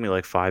 It took me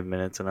like 5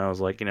 minutes, and I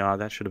was like,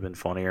 that should have been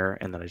funnier,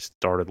 and then I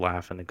started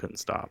laughing and couldn't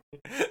stop.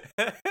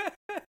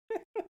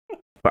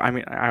 But I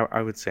mean,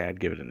 I would say I'd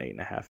give it an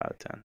 8.5 out of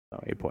 10,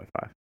 so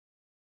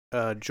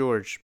 8.5.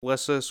 George,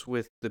 bless us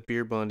with the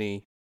Beer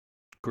Money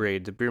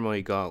grade, the Beer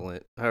Money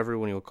Gauntlet, however you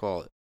will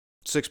call it.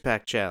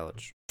 6-pack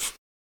challenge.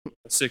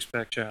 A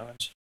 6-pack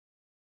challenge.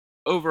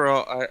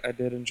 Overall, I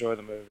did enjoy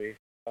the movie.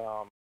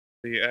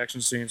 The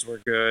action scenes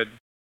were good.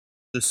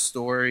 The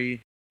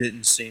story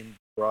didn't seem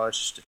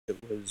rushed. It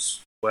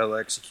was well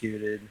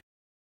executed.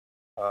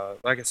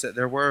 Like I said,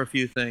 there were a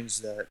few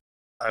things that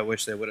I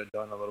wish they would have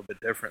done a little bit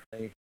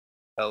differently.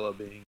 Hela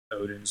being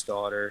Odin's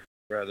daughter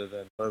rather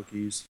than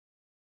Loki's.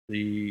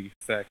 The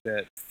fact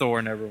that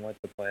Thor never went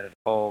to Planet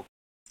Hulk.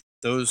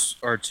 Those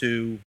are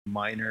two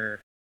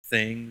minor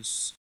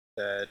things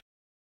that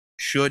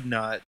should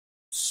not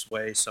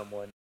sway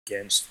someone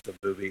against the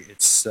movie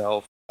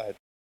itself.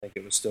 think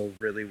it was still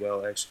really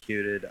well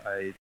executed.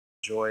 I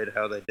enjoyed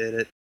how they did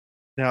it.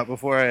 Now,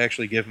 before I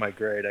actually give my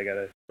grade, I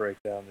gotta break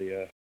down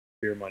the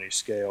beer money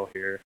scale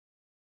here.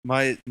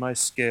 My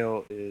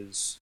scale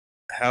is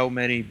how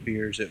many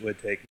beers it would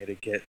take me to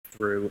get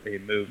through a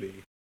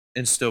movie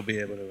and still be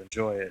able to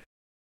enjoy it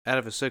Out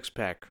of a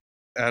 6-pack.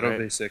 out of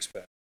Right. a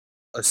 6-pack.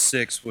 A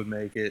 6 would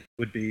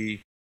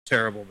be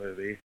terrible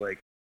movie, like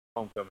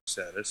Homecoming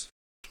status.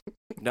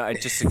 No,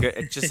 it's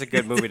just a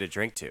good movie to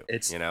drink to.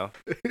 It's- you know,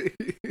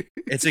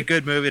 It's a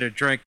good movie to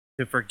drink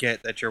to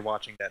forget that you're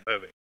watching that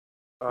movie.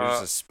 you're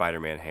just a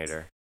Spider-Man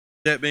hater.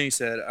 That being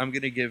said, I'm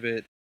gonna give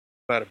it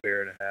about a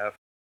beer and a half.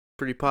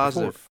 Pretty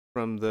positive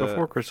from the.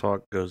 Before Chris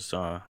Hawk goes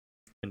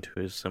into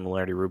his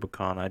similarity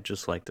Rubicon, I'd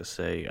just like to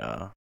say,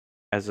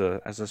 as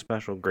a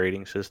special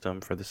grading system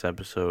for this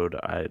episode,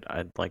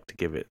 I'd like to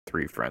give it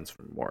 3 friends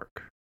from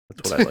work.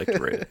 That's what I'd like to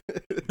rate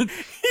it.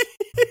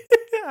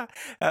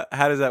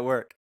 How does that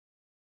work?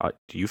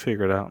 Do you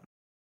figure it out?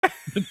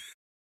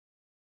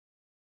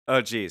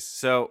 Oh, geez.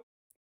 So,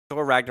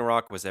 Thor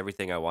Ragnarok was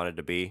everything I wanted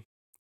to be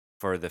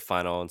for the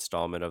final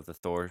installment of the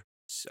Thor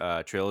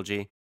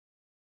trilogy.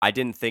 I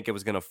didn't think it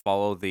was going to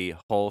follow the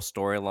whole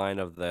storyline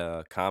of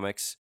the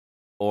comics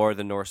or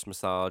the Norse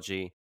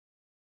mythology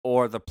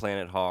or the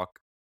Planet Hawk,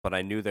 but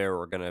I knew there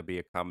were going to be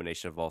a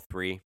combination of all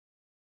three.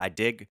 I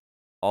dig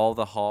all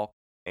the Hulk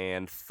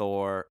and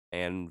Thor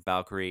and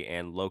Valkyrie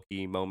and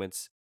Loki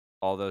moments,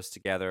 all those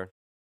together.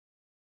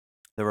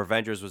 The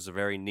Revengers was a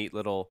very neat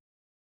little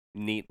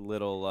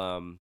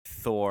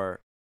Thor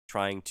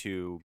trying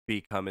to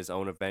become his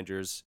own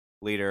Avengers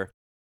leader.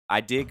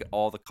 I dig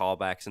all the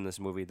callbacks in this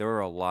movie. There were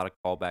a lot of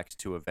callbacks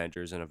to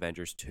Avengers and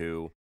Avengers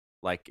 2,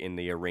 like in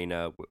the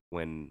arena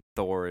when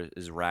Thor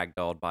is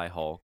ragdolled by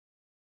Hulk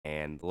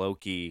and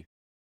Loki,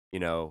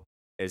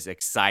 is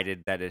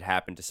excited that it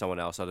happened to someone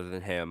else other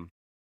than him.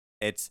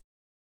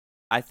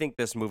 I think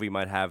this movie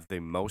might have the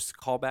most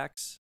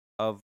callbacks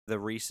of the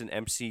recent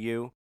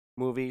MCU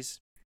movies,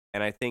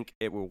 and I think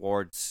it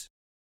rewards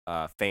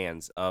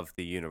fans of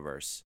the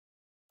universe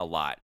a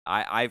lot.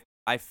 I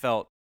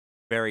felt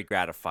very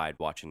gratified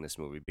watching this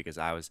movie because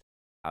I was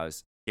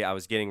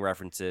getting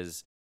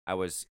references. I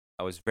was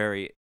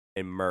very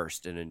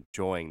immersed and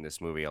enjoying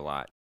this movie a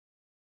lot.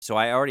 So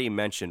I already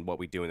mentioned What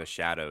We Do in the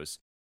Shadows,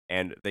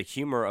 and the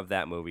humor of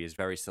that movie is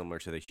very similar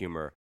to the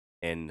humor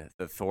in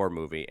the Thor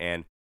movie,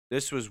 and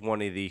this was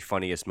one of the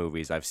funniest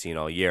movies I've seen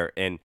all year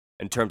in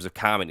terms of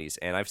comedies,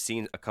 and I've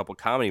seen a couple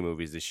comedy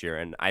movies this year,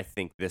 and I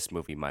think this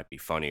movie might be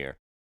funnier.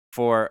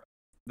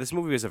 This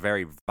movie was a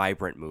very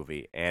vibrant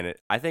movie, and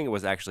I think it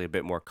was actually a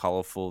bit more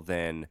colorful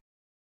than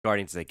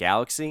Guardians of the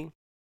Galaxy.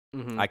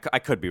 Mhm. I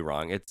could be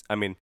wrong.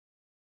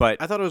 But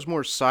I thought it was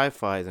more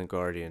sci-fi than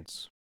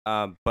Guardians.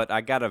 but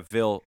I got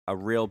a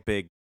real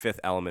big Fifth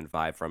Element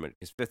vibe from it.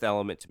 Because Fifth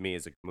Element to me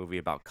is a movie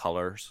about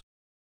colors.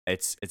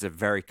 It's a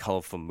very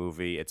colorful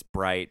movie. It's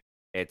bright.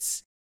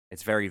 It's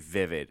very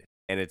vivid,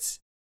 and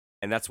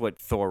that's what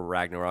Thor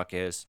Ragnarok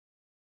is.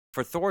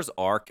 For Thor's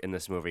arc in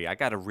this movie, I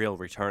got a real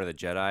Return of the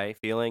Jedi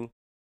feeling,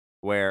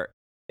 where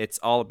it's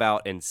all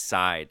about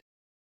inside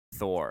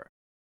Thor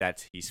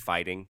that he's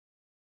fighting.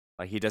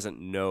 Like he doesn't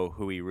know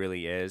who he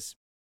really is,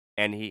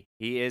 and he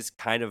is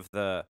kind of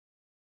an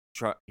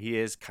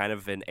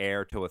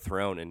heir to a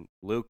throne, and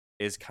Luke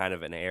is kind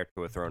of an heir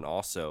to a throne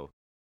also,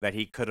 that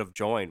he could have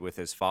joined with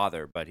his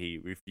father, but he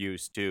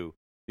refused to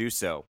do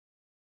so.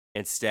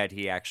 Instead,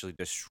 he actually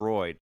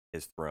destroyed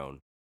his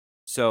throne.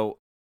 So,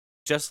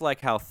 just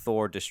like how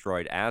Thor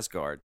destroyed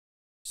Asgard,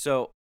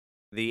 so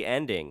the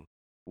ending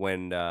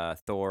when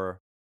Thor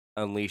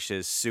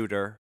unleashes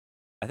Sutor,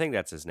 I think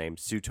that's his name,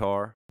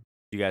 Sutor.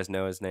 Do you guys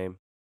know his name?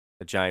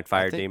 The giant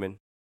fire demon.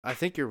 I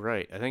think you're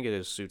right. I think it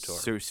is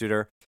Sutor.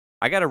 Sutor.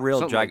 I got a real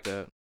Something like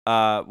that.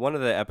 one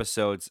of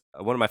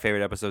my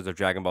favorite episodes of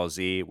Dragon Ball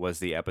Z was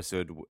the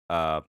episode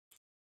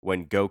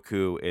when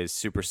Goku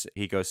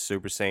he goes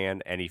Super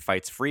Saiyan and he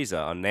fights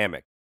Frieza on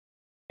Namek.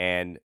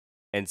 And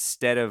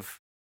instead of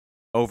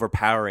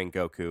overpowering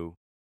Goku,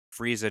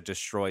 Frieza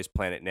destroys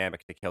planet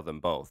Namek to kill them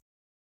both.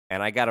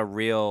 And I got a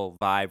real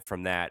vibe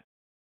from that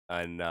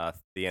on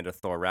the end of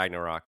Thor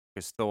Ragnarok,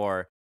 because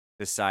Thor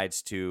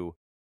decides to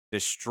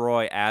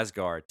destroy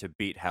Asgard to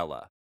beat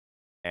Hela.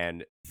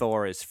 And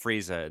Thor is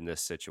Frieza in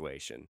this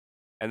situation.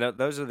 And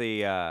those are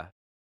the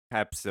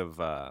types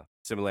of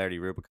similarity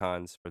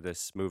Rubicons for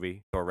this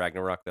movie, Thor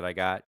Ragnarok, that I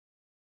got.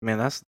 Man,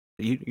 that's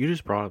you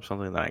just brought up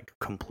something that I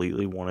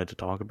completely wanted to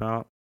talk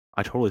about.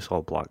 I totally saw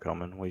the plot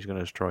coming when he's going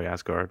to destroy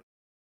Asgard.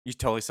 You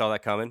totally saw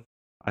that coming?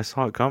 I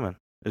saw it coming.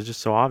 It's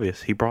just so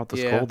obvious. He brought the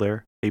Yeah. skull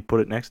there. He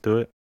put it next to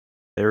it.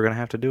 They were going to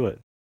have to do it.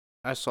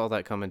 I saw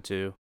that coming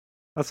too.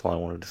 That's all I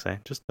wanted to say.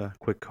 Just a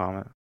quick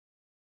comment.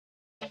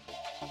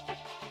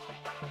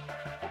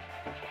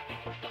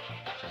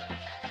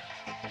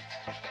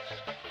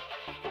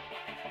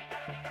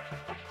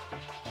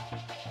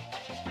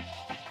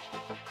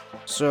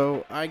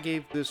 So I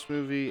gave this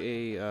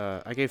movie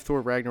I gave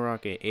Thor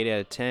Ragnarok a 8 out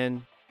of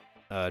 10.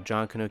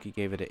 John Kanuki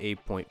gave it an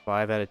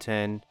 8.5 out of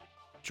 10.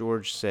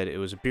 George said it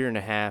was a beer and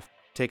a half.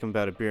 take him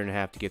about a beer and a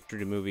half to get through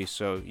the movie.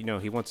 So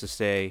he wants to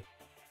stay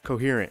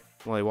coherent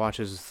while he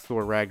watches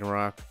Thor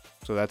Ragnarok.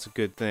 So that's a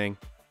good thing.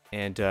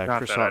 And Not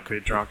Chris that Hawk I'd be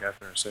drunk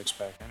after a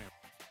 6-pack anyway.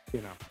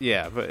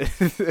 Yeah, but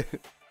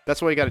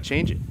that's why you got to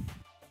change it.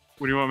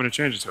 What do you want me to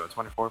change it to? A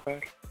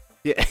 24-pack?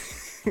 Yeah,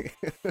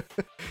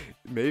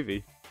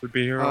 maybe. We'd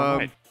be here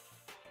all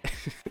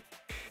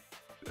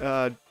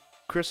night.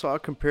 Chris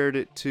Hawk compared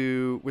it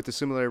to, with the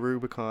Simulator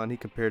Rubicon, he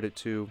compared it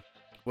to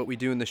What We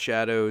Do in the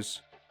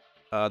Shadows,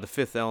 The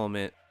Fifth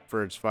Element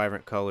for its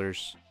vibrant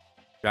colors,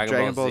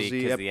 Dragon Ball Z,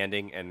 Z, because the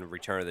ending, and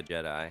Return of the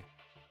Jedi.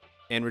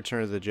 and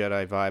Return of the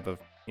Jedi vibe of,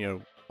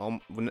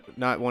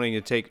 not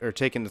wanting to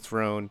taking the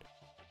throne,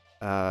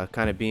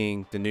 kind of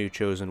being the new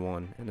chosen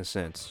one in a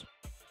sense.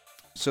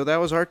 So that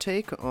was our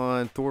take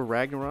on Thor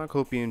Ragnarok.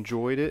 Hope you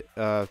enjoyed it.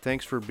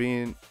 Thanks for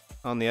being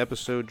on the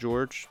episode,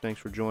 George. Thanks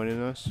for joining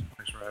us.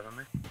 Thanks for having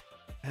me.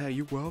 Hey,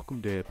 you're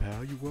welcome there,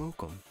 pal. You're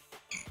welcome.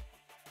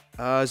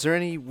 Is there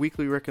any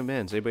weekly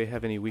recommends? Anybody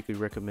have any weekly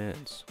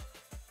recommends?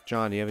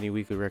 John, do you have any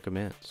weekly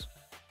recommends?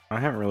 I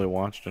haven't really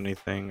watched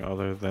anything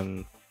other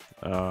than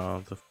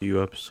the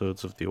few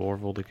episodes of The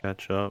Orville to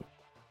catch up.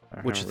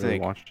 I What you haven't really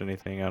think? watched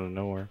anything out of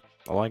nowhere.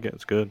 I like it.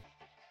 It's good.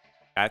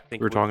 I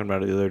think We were talking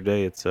about it the other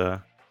day. It's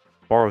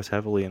borrows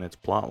heavily in its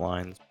plot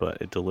lines,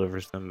 but it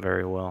delivers them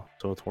very well,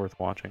 so it's worth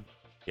watching.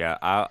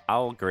 Yeah,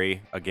 I'll agree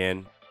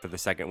again for the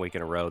second week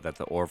in a row that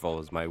The Orville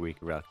is my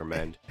weekly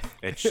recommend.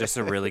 It's just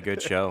a really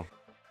good show.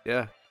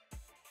 Yeah.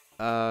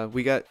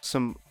 We got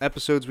some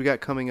episodes we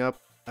got coming up.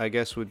 I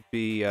guess would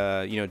be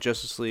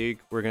Justice League.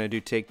 We're gonna do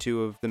take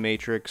 2 of The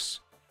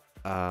Matrix.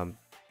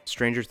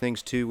 Stranger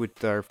Things 2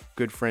 with our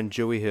good friend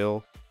Joey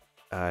Hill.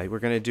 We're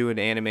gonna do an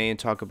anime and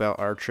talk about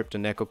our trip to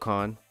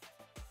NecoCon.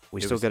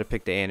 We still got to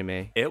pick the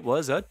anime. It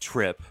was a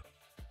trip.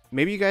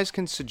 Maybe you guys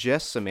can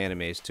suggest some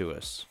animes to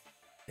us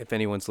if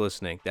anyone's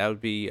listening. That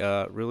would be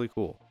really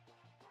cool.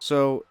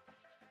 So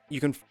you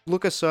can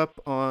look us up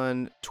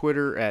on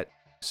Twitter at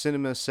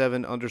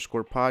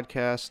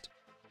cinema7_podcast.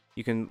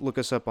 You can look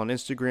us up on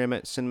Instagram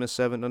at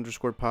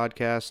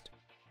cinema7_podcast.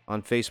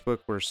 On Facebook,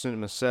 we're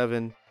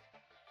cinema7.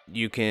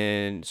 You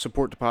can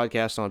support the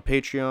podcast on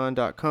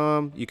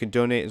patreon.com. You can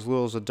donate as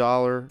little as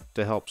 $1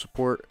 to help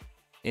support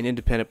an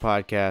independent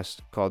podcast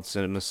called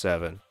Cinema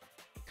 7.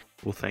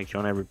 We'll thank you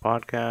on every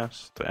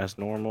podcast as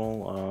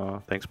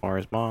normal. Thanks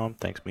Mario's mom.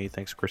 Thanks me.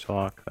 Thanks Chris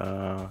Hawk.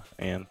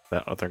 And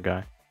that other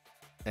guy.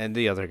 And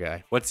the other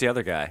guy. What's the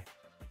other guy?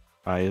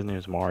 His name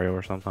is Mario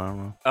or something. I don't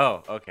know.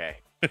 Oh, okay.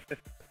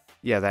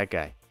 Yeah, that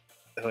guy.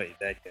 Oh, wait,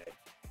 that guy.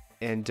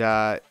 And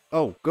go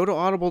to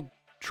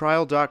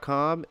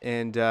audibletrial.com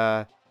and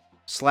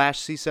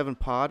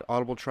 /C7pod,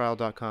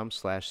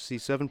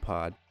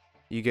 audibletrial.com/C7pod.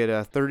 You get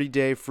a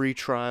 30-day free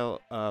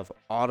trial of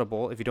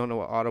Audible. If you don't know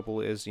what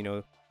Audible is,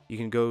 you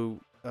can go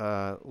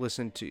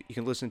listen to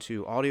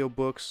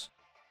audiobooks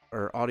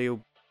or audio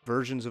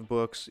versions of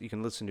books. You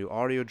can listen to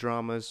audio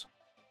dramas,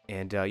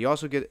 and you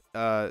also get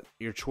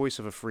your choice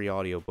of a free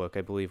audiobook,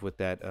 I believe, with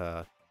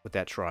that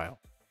trial.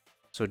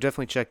 So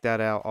definitely check that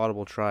out,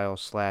 Audible trial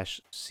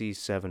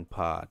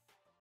 /C7pod.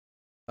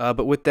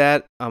 But with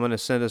that, I'm going to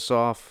send us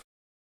off.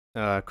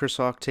 Chris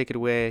Hawk, take it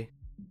away.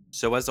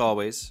 So as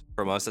always,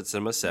 from us at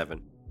Cinema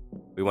 7,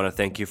 we want to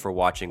thank you for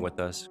watching with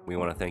us. We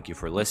want to thank you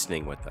for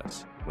listening with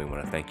us. We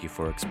want to thank you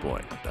for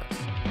exploring with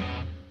us.